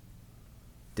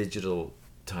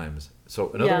times.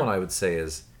 So another one I would say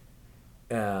is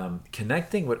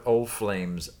connecting with old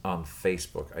flames on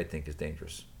Facebook, I think, is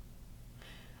dangerous.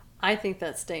 I think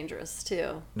that's dangerous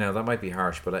too. Now that might be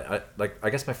harsh, but I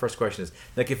guess my first question is,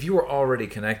 like, if you were already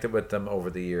connected with them over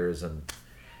the years, and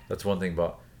that's one thing,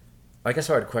 but I guess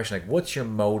I would question, like, what's your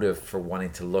motive for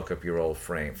wanting to look up your old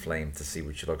flame to see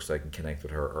what she looks like and connect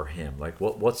with her or him? Like,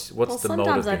 what's the motive behind it?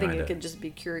 Sometimes I think it could just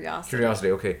be curiosity.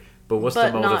 Curiosity, okay. But what's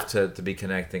the motive to be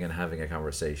connecting and having a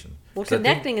conversation? Well,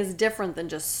 connecting is different than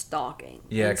just stalking.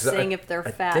 Yeah, because seeing if they're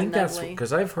fat and ugly.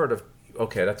 Because I've heard of...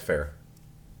 Okay, that's fair.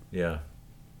 Yeah.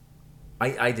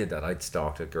 I did that. I'd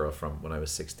stalked a girl from when I was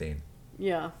 16.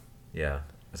 Yeah. Yeah,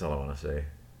 that's all I want to say.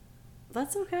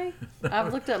 That's okay.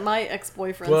 I've looked at my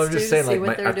ex-boyfriends well, I'm just saying, to see like,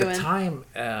 what they're doing. At the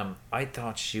time, I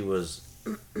thought she was...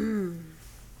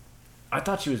 I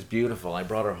thought she was beautiful. I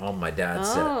brought her home. My dad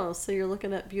said. Oh, so you're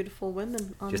looking at beautiful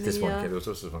women on just this one case. There was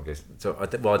just this one case. So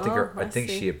I think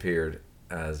she appeared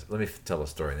as. Let me tell a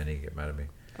story, and then you can get mad at me.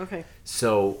 Okay.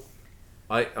 So,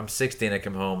 I'm 16. I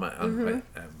come home. I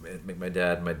meet my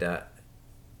dad.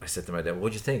 I said to my dad,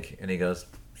 "What'd you think?" And he goes,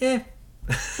 "Yeah."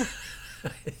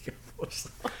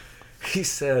 He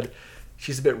said,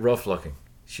 "She's a bit rough looking.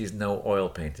 She's no oil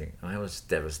painting." And I was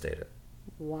devastated.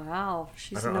 Wow,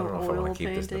 I don't know if I want to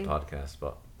keep this in the podcast,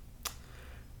 but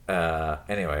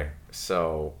anyway.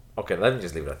 So okay, let me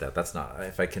just leave it at that. That's not.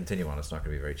 If I continue on, it's not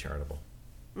going to be very charitable.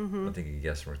 Mm-hmm. I think you can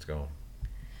guess where it's going.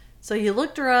 So you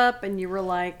looked her up, and you were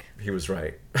like, "He was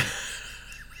right."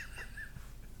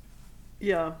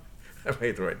 Yeah, I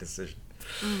made the right decision.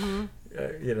 Mm-hmm.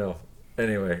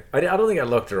 Anyway, I don't think I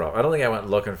looked her up. I don't think I went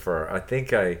looking for her. I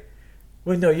think I.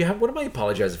 Well, no, you have. What am I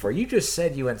apologizing for? You just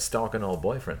said you went stalking old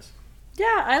boyfriends.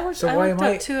 Yeah, I looked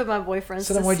up two of my boyfriends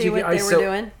to see what they were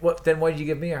doing. Then why did you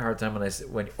give me a hard time when I said,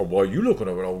 why are you looking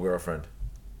at an old girlfriend?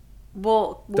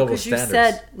 Well, Double because you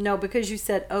standards. said because you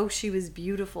said, "Oh, she was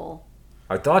beautiful."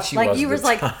 I thought she Like was. you at was the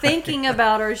like time. thinking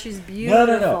about her. She's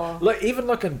beautiful. No. Look, even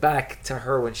looking back to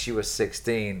her when she was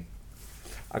 16,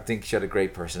 I think she had a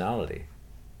great personality.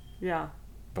 Yeah.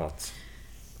 But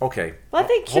okay. Well, I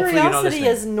think Hopefully you're not curiosity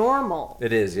listening. is normal.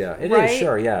 It is, yeah. It is, right?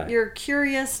 sure, yeah. You're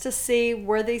curious to see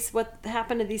what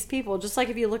happened to these people. Just like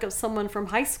if you look up someone from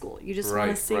high school, you just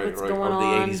want to see what's going or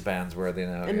on the 80s bands where they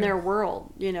now in their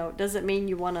world. You know, it doesn't mean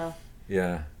you want to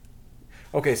Yeah.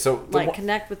 Okay, so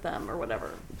connect with them or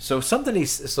whatever. so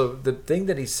the thing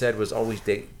that he said was always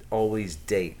date. Always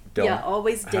date. And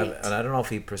I don't know if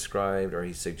he prescribed or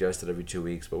he suggested every 2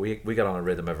 weeks, but we got on a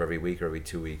rhythm of every week or every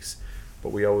 2 weeks.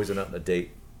 But we always went out on a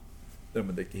date.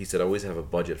 And he said always have a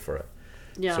budget for it.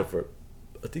 Yeah. So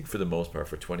I think for the most part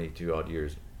for 22 odd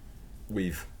years,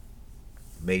 we've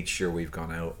made sure we've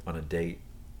gone out on a date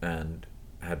and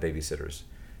had babysitters.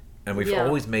 And we've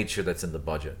always made sure that's in the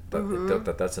budget.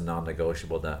 That's a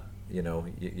non-negotiable. That you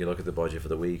look at the budget for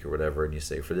the week or whatever, and you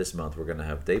say for this month we're going to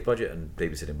have date budget and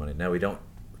babysitting money. Now we don't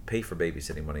pay for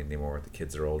babysitting money anymore. The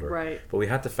kids are older, right? But we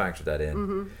had to factor that in.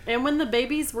 Mm-hmm. And when the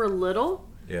babies were little,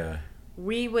 yeah,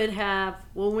 we would have.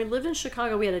 When we lived in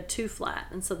Chicago, we had a 2-flat,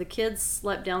 and so the kids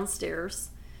slept downstairs.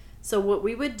 So what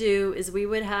we would do is we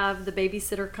would have the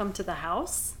babysitter come to the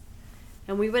house,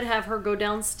 and we would have her go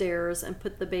downstairs and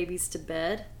put the babies to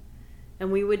bed.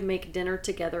 And we would make dinner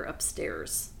together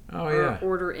upstairs. Oh, or yeah.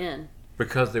 Order in.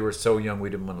 Because they were so young,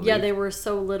 we didn't want to leave. Yeah, they were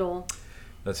so little.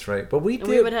 That's right. But we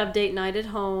we would have date night at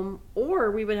home, or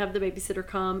we would have the babysitter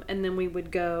come, and then we would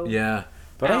go. Yeah.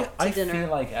 But I dinner. feel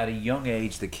like at a young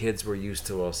age, the kids were used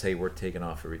to us, hey, we're taking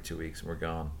off every 2 weeks and we're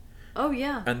gone. Oh,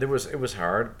 yeah. And it was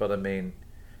hard, but I mean,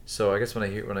 so I guess when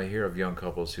I hear of young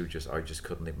couples who I just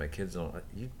couldn't leave my kids alone,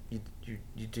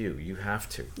 you have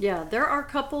to. Yeah, there are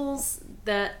couples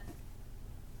that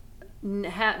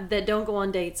don't go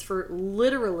on dates for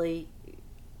literally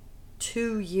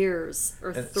 2 years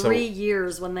or 3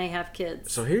 years when they have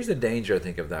kids. So here's the danger I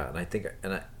think of that, and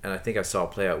I think I saw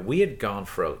it play out. We had gone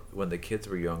when the kids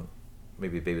were young,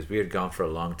 maybe babies. We had gone for a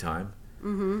long time,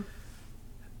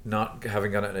 not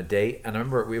having gone out on a date. And I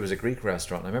remember it was a Greek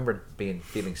restaurant. And I remember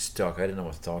feeling stuck. I didn't know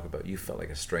what to talk about. You felt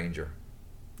like a stranger.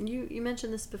 You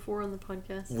mentioned this before on the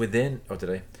podcast. Did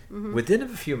I? Mm-hmm. Within a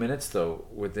few minutes, though,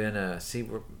 we're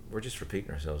just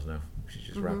repeating ourselves now. We should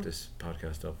just wrap this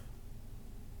podcast up.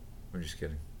 I'm just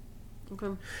kidding.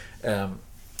 Okay.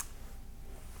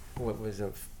 What was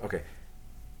it? Okay.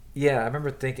 Yeah, I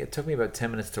remember thinking it took me about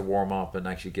 10 minutes to warm up and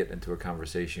actually get into a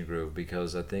conversation groove,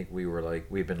 because I think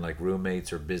we've been like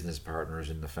roommates or business partners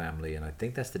in the family, and I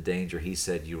think that's the danger he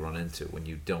said you run into when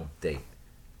you don't date.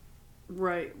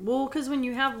 Right. Well, because when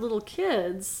you have little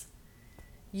kids,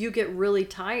 you get really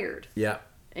tired. Yeah.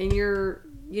 And you're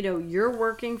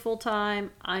working full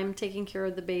time. I'm taking care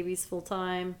of the babies full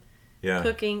time. Yeah.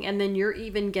 Cooking, and then you're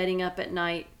even getting up at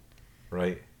night.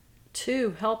 Right.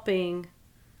 To helping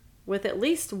with at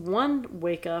least one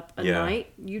wake up a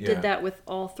night. You did that with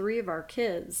all 3 of our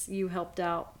kids. You helped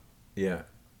out. Yeah.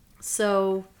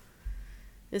 So,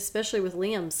 especially with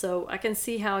Liam. So I can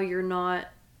see how you're not.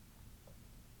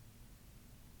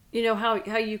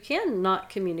 How you can not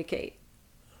communicate.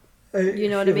 You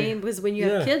know what I mean? Because when you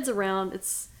have kids around,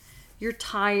 you're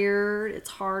tired. It's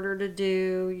harder to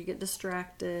do. You get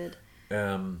distracted.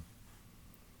 So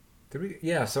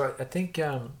I think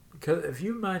because if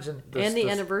you imagine the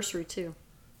anniversary too.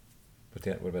 What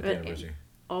about the anniversary?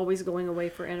 Always going away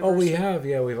for anniversary. Oh, we have.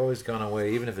 Yeah, we've always gone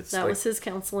away, even if it's that was his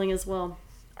counseling as well.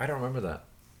 I don't remember that.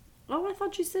 Oh, I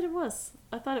thought you said it was.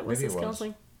 I thought it was his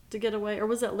counseling to get away, or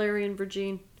was that Larry and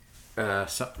Virgin? I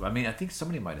think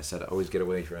somebody might have said, always get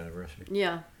away for anniversary.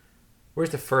 Yeah. Where's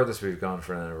the furthest we've gone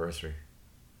for an anniversary?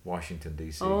 Washington,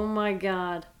 D.C. Oh, my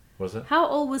God. Was it? How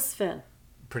old was Finn?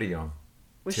 Pretty young.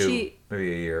 Was she?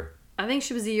 Maybe a year. I think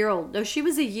she was a year old. No, she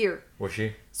was a year. Was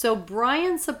she? So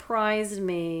Brian surprised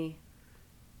me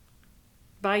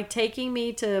by taking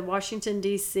me to Washington,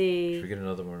 D.C. Should we get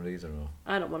another one of these or no?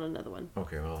 I don't want another one.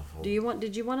 Okay, well.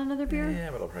 Did you want another beer? Yeah,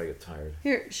 but I'll probably get tired.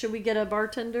 Here, should we get a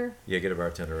bartender? Yeah, get a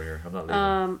bartender right here. I'm not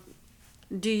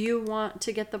leaving. Do you want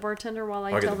to get the bartender while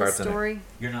I tell the story?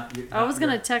 I was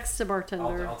going to text the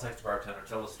bartender. I'll text the bartender.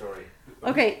 Tell the story.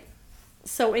 Okay.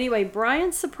 So anyway,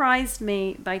 Brian surprised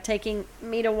me by taking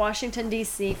me to Washington,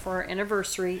 D.C. for our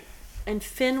anniversary. And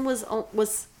Finn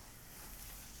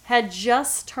had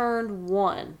just turned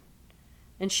 1.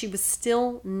 And she was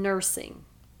still nursing.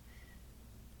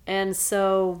 And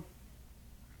so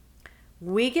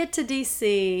we get to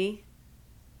D.C.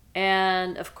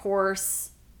 And, of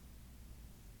course,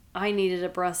 I needed a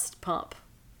breast pump.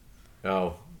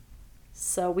 Oh.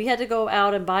 So we had to go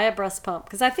out and buy a breast pump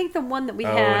because I think the one that we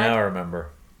Oh, had. now I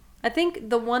remember. I think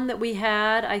the one that we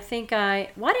had. I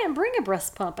didn't bring a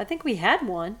breast pump. I think we had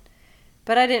one,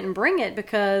 but I didn't bring it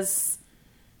because,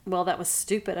 well, that was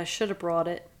stupid. I should have brought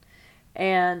it,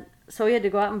 and so we had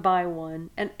to go out and buy one,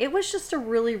 and it was just a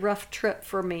really rough trip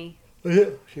for me.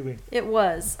 Yeah, It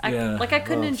was. I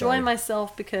couldn't enjoy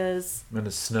myself because when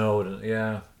it snowed. And,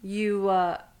 yeah. You.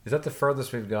 Is that the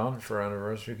furthest we've gone for our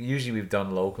anniversary? Usually we've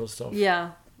done local stuff.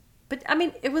 Yeah. But, I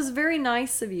mean, it was very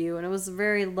nice of you, and it was a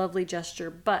very lovely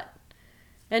gesture,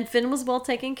 and Finn was well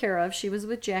taken care of. She was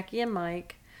with Jackie and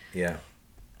Mike. Yeah.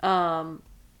 And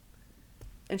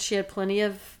she had plenty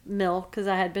of milk, because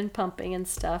I had been pumping and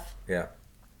stuff. Yeah.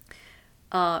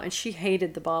 And she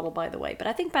hated the bottle, by the way. But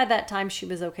I think by that time, she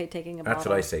was okay taking a bottle. That's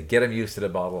what I say. Get him used to the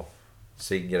bottle,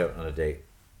 so you can get out on a date.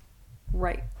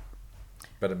 Right.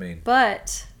 But, I mean...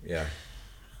 But... Yeah.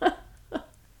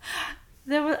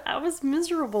 I was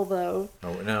miserable though.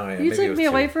 Oh no! Yeah, you took me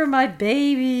away from my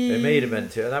baby. It may have been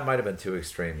too. That might have been too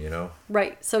extreme, you know.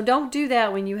 Right. So don't do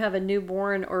that when you have a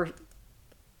newborn or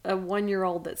a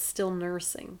 1-year-old that's still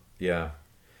nursing. Yeah.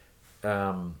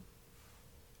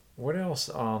 What else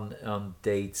on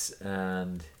dates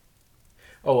and?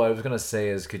 Oh, I was gonna say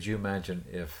is, could you imagine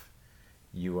if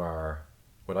you are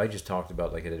what I just talked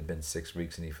about? Like it had been 6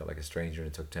 weeks and you felt like a stranger,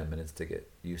 and it took 10 minutes to get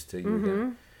used to you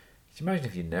again. Could you imagine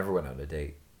if you never went on a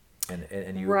date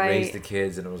and you raised the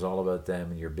kids and it was all about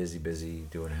them and you're busy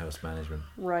doing house management?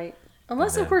 Right.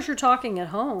 Unless, of course, you're talking at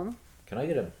home. Can I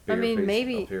get a beer, I mean, please,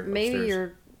 maybe upstairs?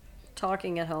 you're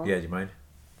talking at home. Yeah, do you mind?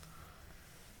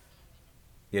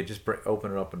 Yeah, just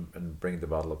open it up and bring the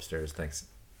bottle upstairs. Thanks.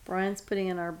 Brian's putting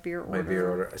in our beer order. My beer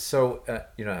order. So,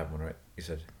 you don't have one, right? You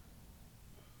said?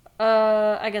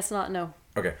 I guess not, no.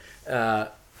 Okay.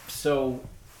 So...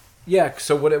 Yeah,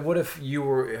 so what if you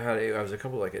were I was a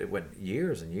couple, like it went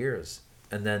years and years,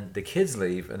 and then the kids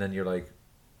leave, and then you're like,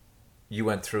 you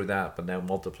went through that, but now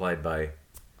multiplied by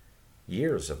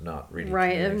years of not really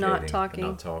of not talking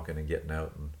and getting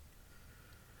out. And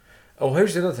oh,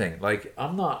 here's the other thing. Like I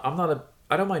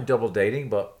don't mind double dating,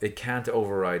 but it can't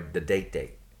override the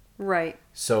date. Right.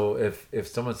 So if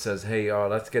someone says, hey,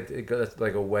 let's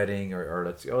like a wedding or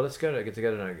let's get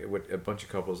together with a bunch of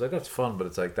couples, like that's fun, but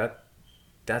it's like that.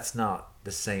 That's not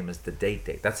the same as the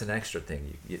date. That's an extra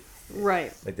thing.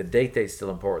 Right. Like the date's still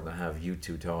important to have you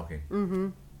two talking. Mm-hmm.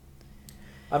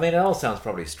 I mean, it all sounds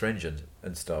probably stringent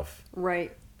and stuff.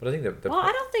 Right. But I think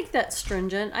I don't think that's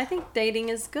stringent. I think dating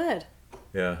is good.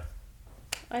 Yeah.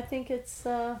 I think it's.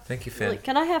 Thank you, Finn. Really,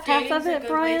 can I have half of it,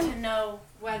 Brian? Way to know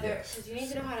whether, because you need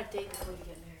to know how to date before you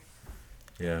get married.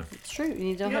 Yeah. It's true. You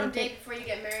need to know how to date before you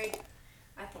get married.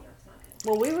 I think that's not good.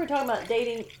 Well, we were talking about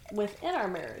dating within our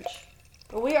marriage.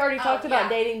 Well, we already talked about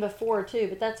dating before, too,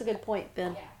 but that's a good point,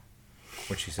 Ben. Yeah.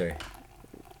 What'd she say?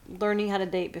 Learning how to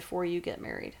date before you get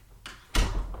married.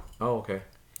 Oh, okay.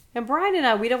 And Brian and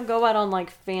I, we don't go out on,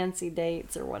 like, fancy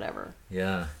dates or whatever.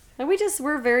 Yeah. And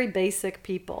we're very basic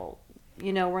people.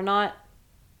 You know, we're not...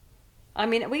 I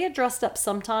mean, we get dressed up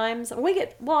sometimes. I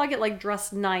get, like,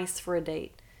 dressed nice for a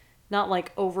date. Not,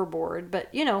 like, overboard,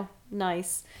 but, you know,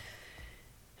 nice.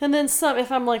 And then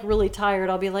if I'm, like, really tired,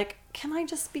 I'll be like, can I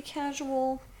just be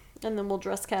casual? And then we'll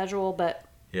dress casual, but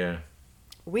yeah,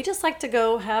 we just like to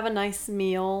go have a nice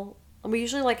meal. We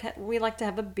usually like to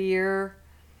have a beer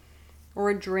or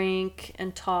a drink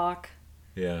and talk.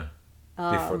 Yeah,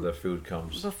 before the food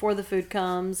comes. Before the food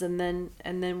comes, and then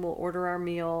we'll order our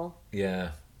meal. Yeah,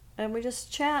 and we just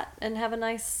chat and have a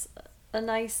nice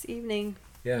evening.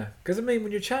 Yeah, because I mean,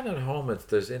 when you're chatting at home,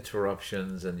 there's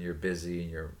interruptions and you're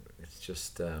busy and it's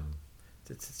just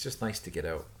nice to get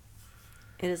out.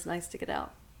 It is nice to get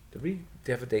out. Did we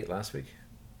have a date last week?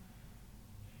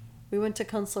 We went to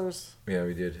Kunstler's. Yeah,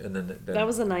 we did. And then that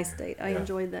was a nice date. I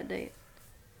enjoyed that date.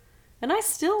 And I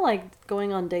still like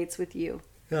going on dates with you.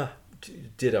 Yeah,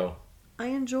 ditto. I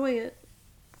enjoy it.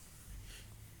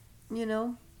 You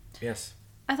know? Yes.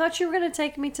 I thought you were going to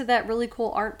take me to that really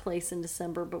cool art place in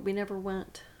December, but we never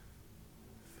went.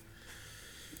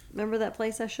 Remember that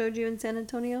place I showed you in San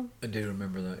Antonio? I do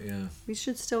remember that, yeah. We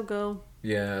should still go.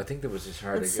 Yeah, I think that was just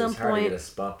hard. At It some was hard to point- get a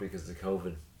spot because of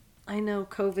COVID. I know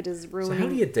COVID is ruining So how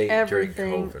do you date everything.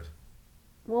 during COVID?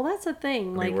 Well, that's the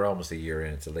thing. I mean, we're almost a year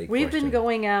in. It's a late We've question. been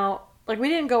going out. Like, we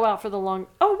didn't go out for the long...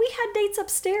 Oh, we had dates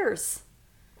upstairs.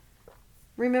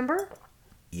 Remember?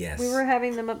 Yes. We were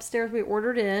having them upstairs. We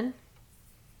ordered in.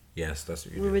 Yes, that's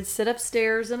what you We did. would sit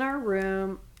upstairs in our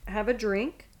room, have a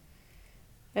drink,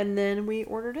 and then we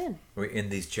ordered in. We're in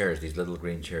these chairs, these little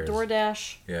green chairs.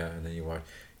 DoorDash. Yeah, and then you watch.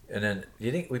 And then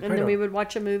you think we And then we would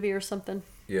watch a movie or something.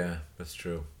 Yeah, that's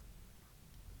true.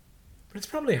 But it's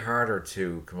probably harder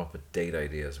to come up with date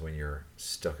ideas when you're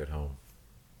stuck at home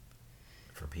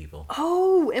for people.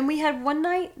 Oh, and we had one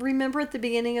night, remember at the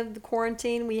beginning of the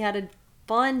quarantine, we had a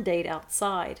fun date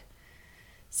outside.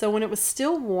 So when it was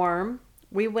still warm,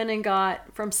 we went and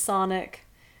got from Sonic,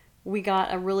 we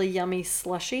got a really yummy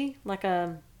slushie,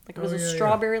 it was a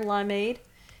strawberry limeade.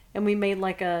 And we made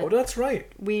like a... Oh, that's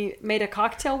right. We made a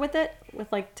cocktail with it,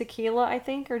 with like tequila, I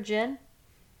think, or gin.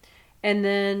 And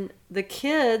then the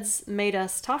kids made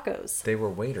us tacos. They were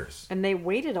waiters. And they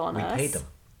waited on us. We paid them.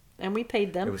 And we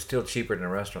paid them. It was still cheaper than a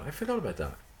restaurant. I forgot about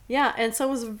that. Yeah, and so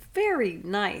it was very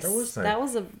nice. That was nice. That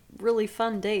was a really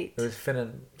fun date. It was Finn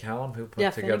and Callum who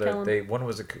put together. One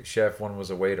was a chef, one was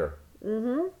a waiter.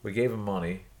 Mm-hmm. We gave them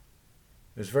money.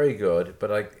 It was very good,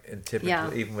 but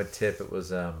even with tip, it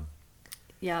was...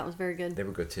 yeah, it was very good. They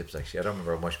were good tips, actually. I don't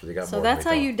remember how much, but they got more. So that's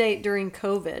how you date during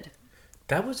COVID.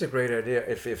 That was a great idea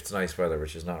if it's nice weather,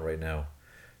 which is not right now.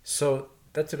 So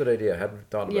that's a good idea. I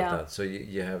hadn't thought about that. So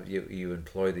you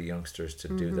employ the youngsters to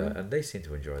do that, and they seem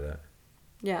to enjoy that.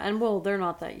 Yeah, and well, they're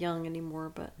not that young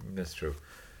anymore, but that's true.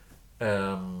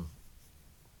 But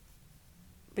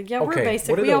yeah, we're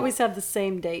basic. We always have the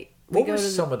same date. What were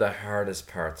some of the hardest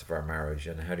parts of our marriage,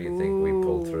 and how do you think we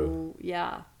pulled through?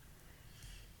 Yeah.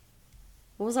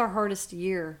 What was our hardest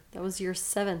year? That was year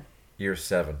 7. Year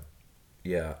 7.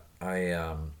 Yeah.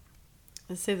 I'd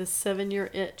say the 7-year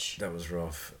itch. That was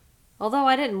rough. Although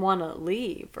I didn't want to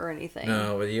leave or anything.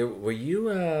 No, were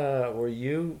you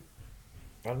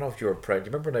I don't know if you were pregnant.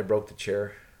 Remember when I broke the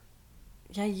chair?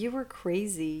 Yeah, you were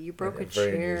crazy. You broke a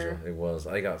chair. Very unusual. It was.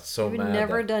 I got so mad. You've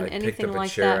never done anything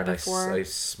like that before. I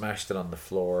smashed it on the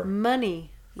floor. Money.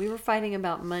 We were fighting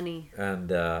about money.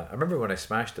 And I remember when I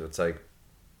smashed it, it's like,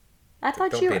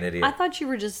 don't be an idiot. I thought you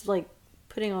were just like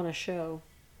putting on a show.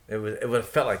 It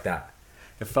felt like that.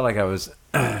 It felt like I was,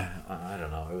 I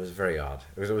don't know. It was very odd.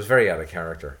 It was very out of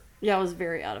character. Yeah, it was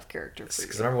very out of character.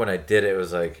 Because I remember when I did it, it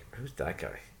was like, who's that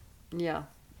guy? Yeah.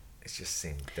 It just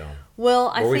seemed dumb.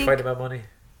 Well, Were we fighting about money?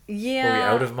 Yeah. Were we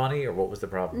out of money, or what was the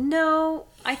problem? No,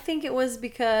 I think it was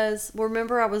because,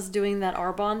 remember I was doing that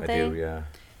Arbonne thing? I do, yeah.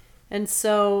 And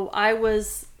so I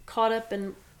was caught up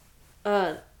in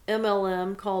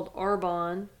MLM called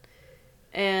Arbonne,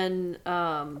 and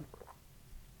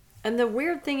the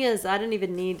weird thing is I didn't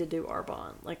even need to do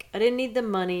Arbonne. Like, I didn't need the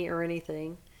money or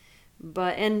anything,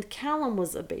 and Callum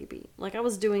was a baby. Like, I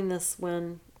was doing this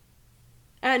when...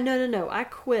 No. I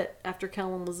quit after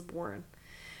Callum was born.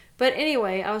 But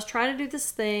anyway, I was trying to do this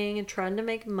thing and trying to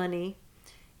make money.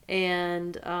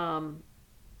 And I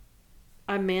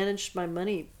managed my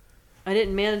money. I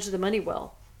didn't manage the money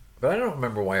well. But I don't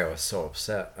remember why I was so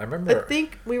upset. I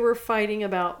think we were fighting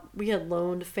about... We had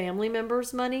loaned family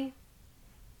members money.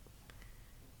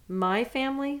 My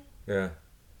family. Yeah.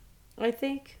 I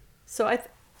think. So I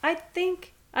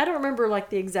think... I don't remember like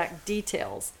the exact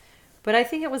details. But I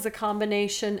think it was a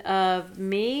combination of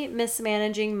me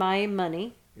mismanaging my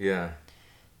money. Yeah.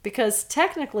 Because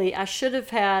technically I should have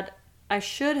had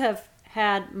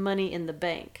money in the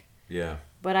bank. Yeah.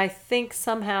 But I think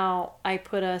somehow I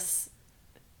put us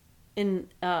in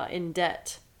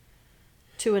debt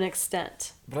to an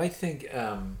extent. But I think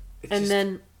I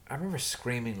remember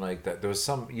screaming like that. There was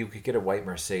you could get a white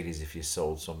Mercedes if you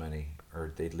sold so many,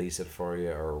 or they'd lease it for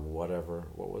you or whatever.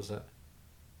 What was it?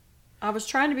 I was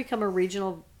trying to become a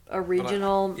regional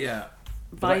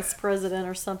vice president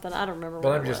or something. I don't remember.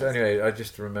 But anyway. I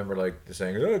just remember like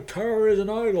saying, "Oh, car is an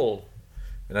idol,"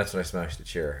 and that's when I smashed the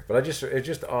chair. But I don't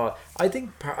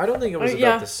think it was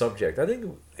about the subject. I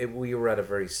think we were at a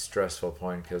very stressful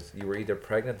point because you were either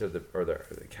pregnant or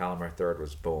the Callum, our third,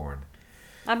 was born.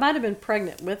 I might have been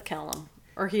pregnant with Callum,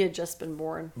 or he had just been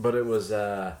born. But it was.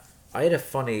 I had a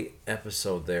funny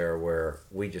episode there where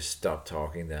we just stopped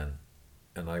talking then.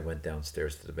 And I went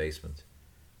downstairs to the basement,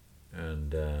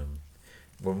 and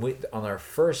when on our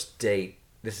first date,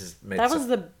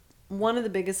 one of the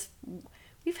biggest.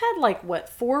 We've had like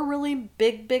 4 really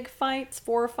big fights,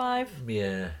 4 or 5.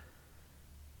 Yeah.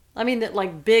 I mean that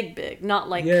like big, not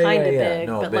like kind of big,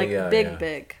 no, but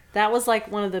big. That was like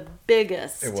one of the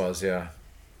biggest. It was, yeah.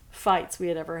 Fights we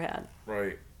had ever had.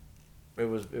 Right. It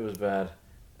was bad.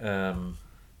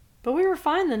 But we were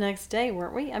fine the next day,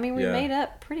 weren't we? I mean, we made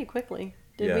up pretty quickly.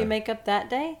 Did we make up that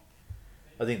day?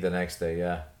 I think the next day,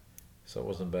 yeah. So it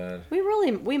wasn't bad.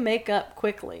 We make up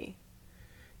quickly.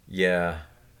 Yeah.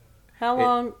 How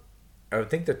long? I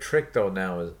would think the trick though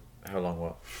now is how long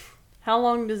what? How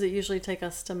long does it usually take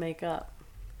us to make up?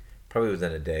 Probably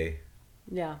within a day.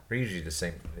 Yeah. We're usually the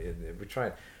same. We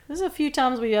try. There's a few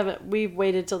times we've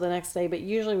waited till the next day, but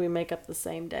usually we make up the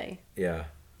same day. Yeah.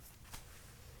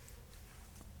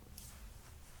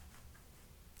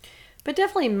 But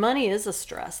definitely money is a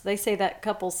stress. They say that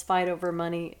couples fight over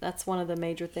money. That's one of the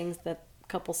major things that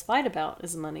couples fight about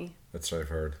is money. That's what I've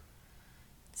heard.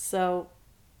 So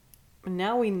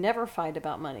now we never fight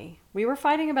about money. We were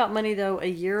fighting about money, though, a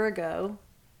year ago.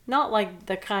 Not like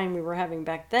the kind we were having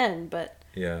back then, but...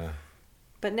 Yeah.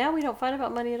 But now we don't fight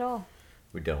about money at all.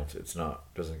 We don't. It's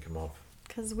not. Doesn't come up.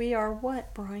 Because we are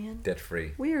what, Brian?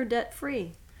 Debt-free. We are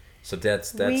debt-free. So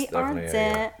that's we are definitely...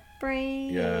 debt-free.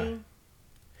 Yeah.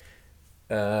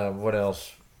 What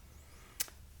else?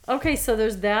 Okay, so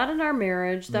there's that in our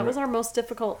marriage. That was our most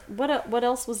difficult. What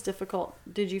else was difficult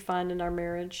did you find in our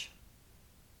marriage?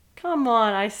 Come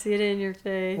on, I see it in your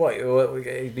face. What?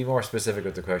 Be more specific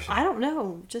with the question. I don't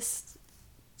know. Just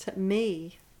to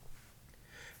me.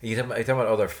 Are you talking about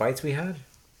other fights we had?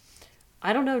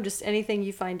 I don't know. Just anything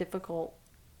you find difficult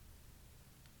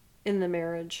in the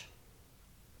marriage.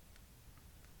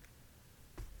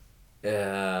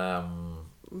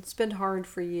 It's been hard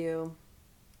for you.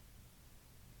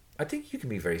 I think you can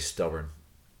be very stubborn.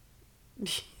 You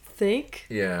think?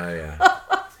 Yeah.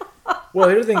 Well,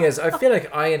 the other thing is, I feel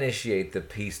like I initiate the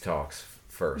peace talks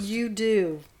first. You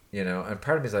do. You know, and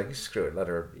part of me is like, screw it, let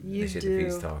her initiate the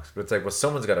peace talks. But it's like, well,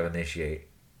 someone's got to initiate.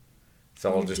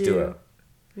 So I'll just do it.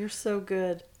 You're so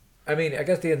good. I mean, I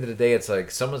guess at the end of the day, it's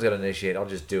like, someone's got to initiate, I'll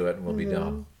just do it and we'll be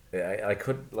done. I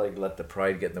could like let the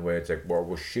pride get in the way. It's like,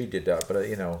 well, she did that. But,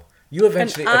 you know, you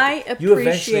eventually... And I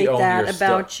appreciate that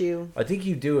about you. I think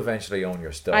you do eventually own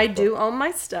your stuff. I do own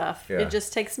my stuff. Yeah. It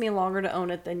just takes me longer to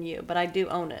own it than you, but I do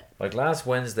own it. Like last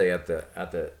Wednesday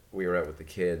we were out with the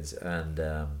kids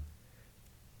and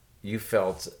you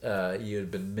felt you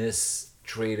had been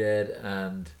mistreated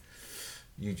and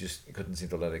you just couldn't seem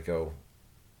to let it go.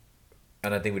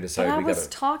 And I think we decided but I was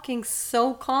talking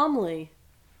so calmly.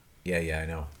 Yeah, I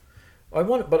know.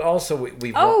 But also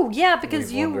we. Oh yeah,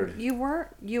 because you were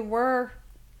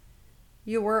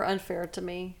unfair to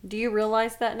me. Do you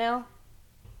realize that now?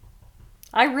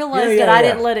 I realize that I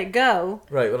didn't let it go.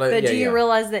 Right. Well, but do you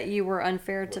realize that you were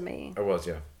unfair to me? I was,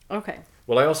 yeah. Okay.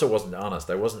 Well, I also wasn't honest.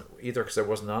 I wasn't either because I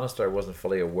wasn't honest or I wasn't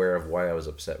fully aware of why I was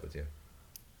upset with you.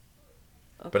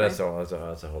 Okay. But that's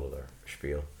a whole other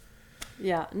spiel.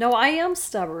 Yeah. No, I am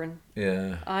stubborn.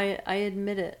 Yeah. I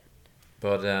admit it.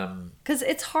 But because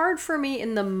it's hard for me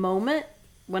in the moment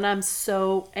when I'm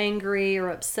so angry or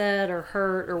upset or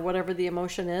hurt or whatever the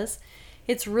emotion is.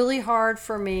 It's really hard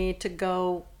for me to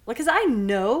go, like, because I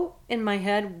know in my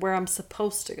head where I'm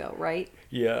supposed to go, right?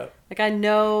 Yeah. Like I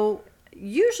know,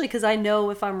 usually because I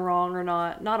know if I'm wrong or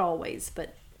not. Not always,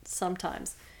 but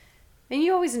sometimes. And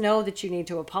you always know that you need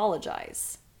to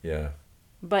apologize. Yeah.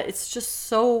 But it's just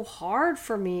so hard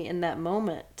for me in that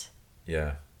moment.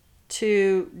 Yeah.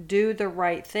 To do the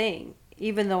right thing,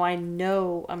 even though I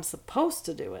know I'm supposed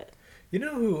to do it. You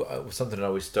know who something that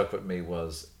always stuck with me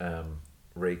was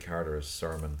Ray Carter's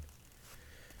sermon.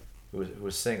 Who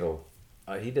was single.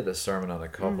 He did a sermon on a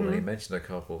couple, and he mentioned a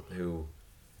couple who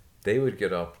they would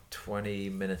get up 20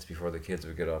 minutes before the kids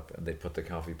would get up, and they'd put the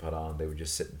coffee pot on. They would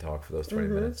just sit and talk for those 20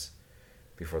 minutes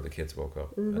before the kids woke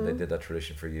up, and they did that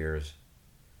tradition for years.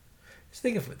 Just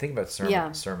think about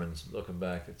sermons. Looking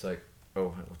back, it's like,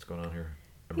 oh, what's going on here?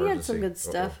 Emergency. He had some good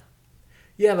stuff.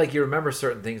 Yeah, like you remember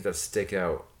certain things that stick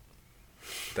out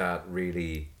that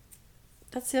really...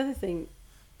 That's the other thing.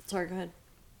 Sorry, go ahead.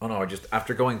 Oh no, just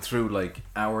after going through like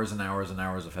hours and hours and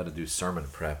hours of how to do sermon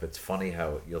prep, it's funny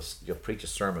how you'll preach a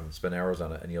sermon, spend hours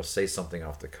on it, and you'll say something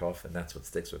off the cuff, and that's what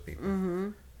sticks with people.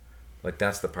 Mm-hmm. Like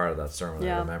that's the part of that sermon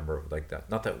I remember like that.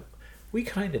 Not that... We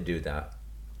kind of do that.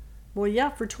 Well,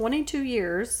 yeah, for 22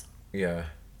 years... Yeah.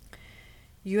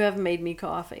 You have made me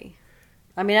coffee.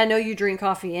 I mean, I know you drink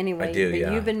coffee anyway. I do,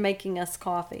 but you've been making us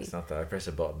coffee. It's not that. I press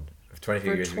a button. For 22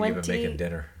 years, you've been making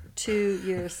dinner. 2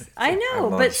 years. I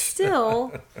know, but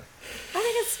still, I think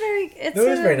it's very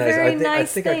very nice.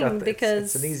 Nice I think thing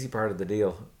because... It's an easy part of the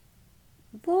deal.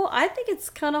 Well, I think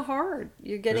it's kind of hard.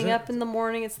 You're getting up in the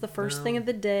morning. It's the first thing of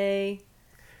the day.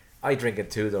 I drink it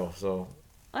too, though, so...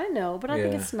 I know, but I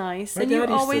think it's nice. My and you dad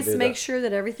used to always do make that. sure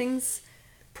that everything's...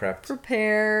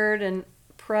 prepared and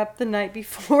prep the night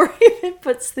before. Even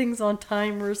puts things on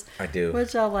timers. I do,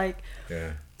 which I like.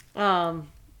 Yeah.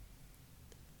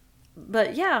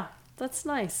 But yeah, that's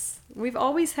nice. We've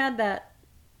always had that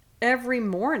every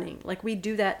morning. Like we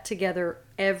do that together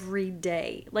every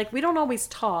day. Like we don't always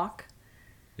talk.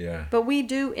 Yeah. But we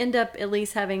do end up at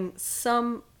least having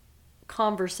some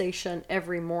conversation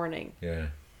every morning. Yeah.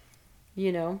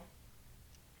 You know.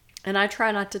 And I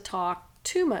try not to talk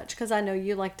too much because I know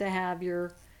you like to have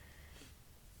your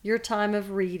time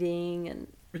of reading and...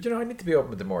 But I need to be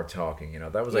open to more talking.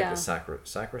 That was like the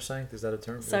sacrosanct. Is that a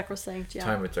term? Sacrosanct, yeah.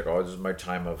 Time it's like, oh, this is my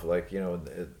time of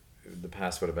the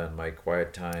past would have been my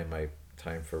quiet time, my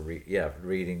time for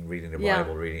reading the Yeah.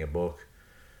 Bible, reading a book.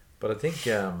 But I think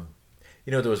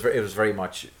it was very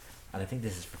much, and I think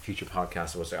this is for future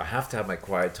podcasts. I was like, I have to have my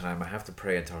quiet time. I have to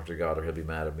pray and talk to God, or He'll be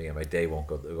mad at me, and my day won't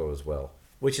go as well.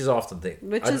 Which is often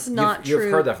not true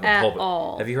you've heard that from the at pulpit.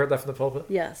 all. Have you heard that from the pulpit?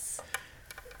 Yes.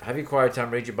 Have your quiet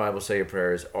time, read your Bible, say your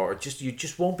prayers, or you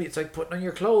just won't be. It's like putting on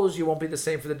your clothes. You won't be the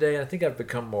same for the day. And I think I've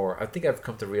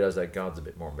come to realize that God's a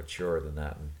bit more mature than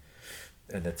that,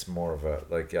 and it's more of a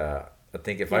like. I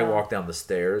think if I walk down the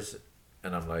stairs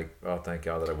and I'm like, oh, thank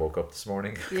God that I woke up this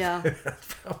morning. Yeah.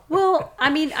 Well, I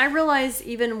mean, I realized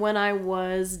even when I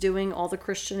was doing all the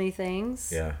Christian-y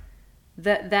things,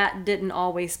 that didn't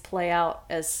always that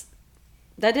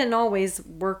didn't always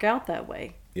work out that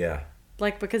way. Yeah.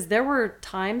 Like, because there were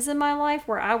times in my life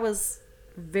where I was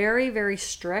very, very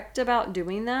strict about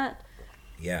doing that.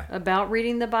 Yeah. About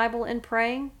reading the Bible and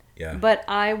praying. Yeah. But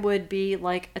I would be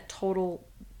like a total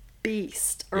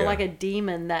beast or like a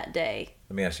demon that day.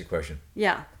 Let me ask you a question.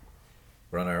 Yeah.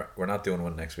 We're not doing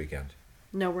one next weekend.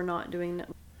 No, we're not doing that.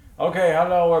 Okay,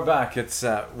 hello, we're back. It's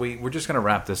we're just gonna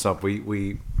wrap this up.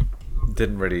 We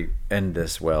didn't really end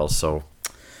this well, so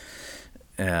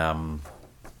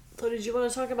So did you want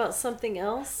to talk about something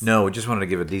else? No, we just wanted to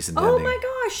give a decent Oh ending. my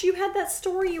gosh, you had that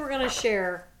story you were going to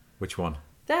share. Which one?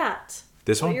 That.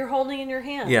 This one? What you're holding in your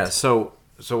hand. Yeah, so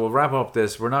we'll wrap up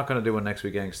this. We're not going to do one next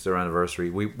weekend because it's their anniversary.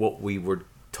 What we were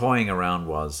toying around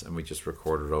was, and we just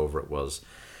recorded over it, was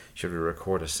should we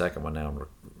record a second one now and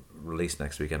release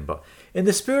next weekend? But in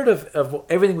the spirit of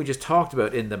everything we just talked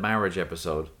about in the marriage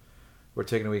episode, we're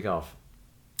taking a week off.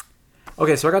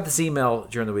 Okay, so I got this email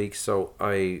during the week. So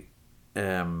I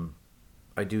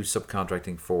do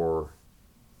subcontracting for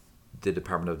the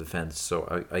Department of Defense,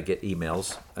 so I get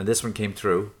emails, and this one came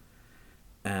through,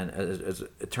 and as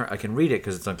it turned, I can read it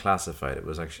because it's unclassified. It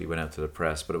was actually went out to the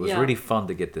press, but it was really fun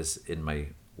to get this in my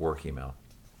work email.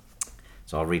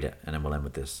 So I'll read it, and then we'll end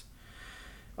with this.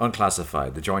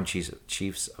 Unclassified. The Joint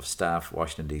Chiefs of Staff,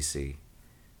 Washington D.C.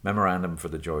 Memorandum for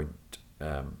the Joint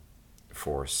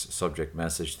Force. Subject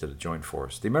message to the Joint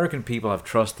Force. The American people have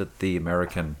trusted the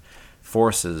American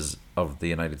forces of the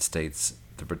United States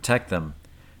to protect them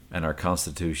and our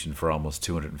Constitution for almost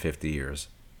 250 years.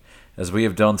 As we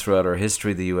have done throughout our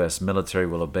history, the U.S. military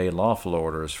will obey lawful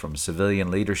orders from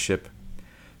civilian leadership,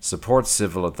 support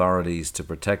civil authorities to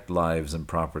protect lives and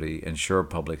property, ensure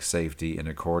public safety in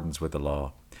accordance with the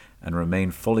law, and remain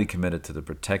fully committed to the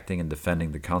protecting and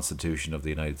defending the Constitution of the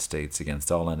United States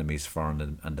against all enemies,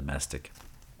 foreign and domestic.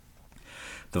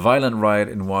 The violent riot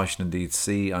in Washington,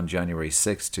 D.C. on January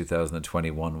 6,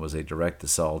 2021 was a direct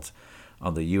assault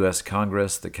on the U.S.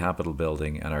 Congress, the Capitol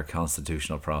building, and our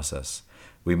constitutional process.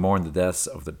 We mourn the deaths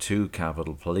of the 2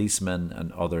 Capitol policemen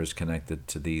and others connected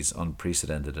to these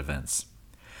unprecedented events.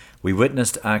 We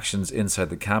witnessed actions inside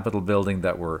the Capitol building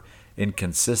that were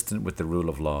inconsistent with the rule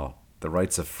of law. The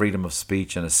rights of freedom of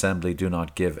speech and assembly do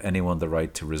not give anyone the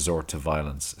right to resort to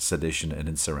violence, sedition, and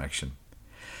insurrection.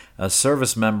 As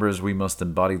service members, we must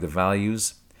embody the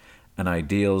values and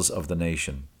ideals of the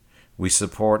nation. We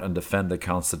support and defend the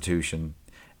Constitution.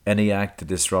 Any act to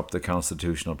disrupt the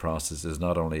constitutional process is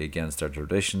not only against our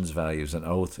traditions, values, and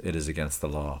oath, it is against the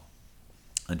law.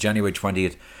 On January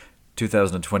 20th,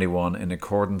 2021, in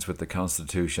accordance with the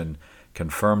Constitution,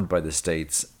 confirmed by the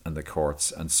states and the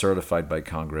courts and certified by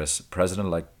Congress,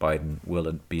 President-elect Biden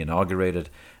will be inaugurated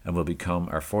and will become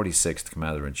our 46th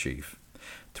Commander-in-Chief.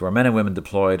 To our men and women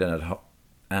deployed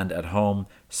and at home,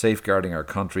 safeguarding our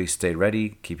country, stay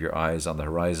ready, keep your eyes on the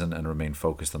horizon, and remain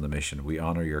focused on the mission. We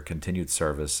honor your continued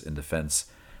service in defense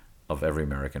of every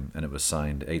American. And it was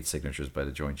signed 8 signatures by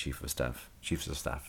the Joint Chiefs of Staff.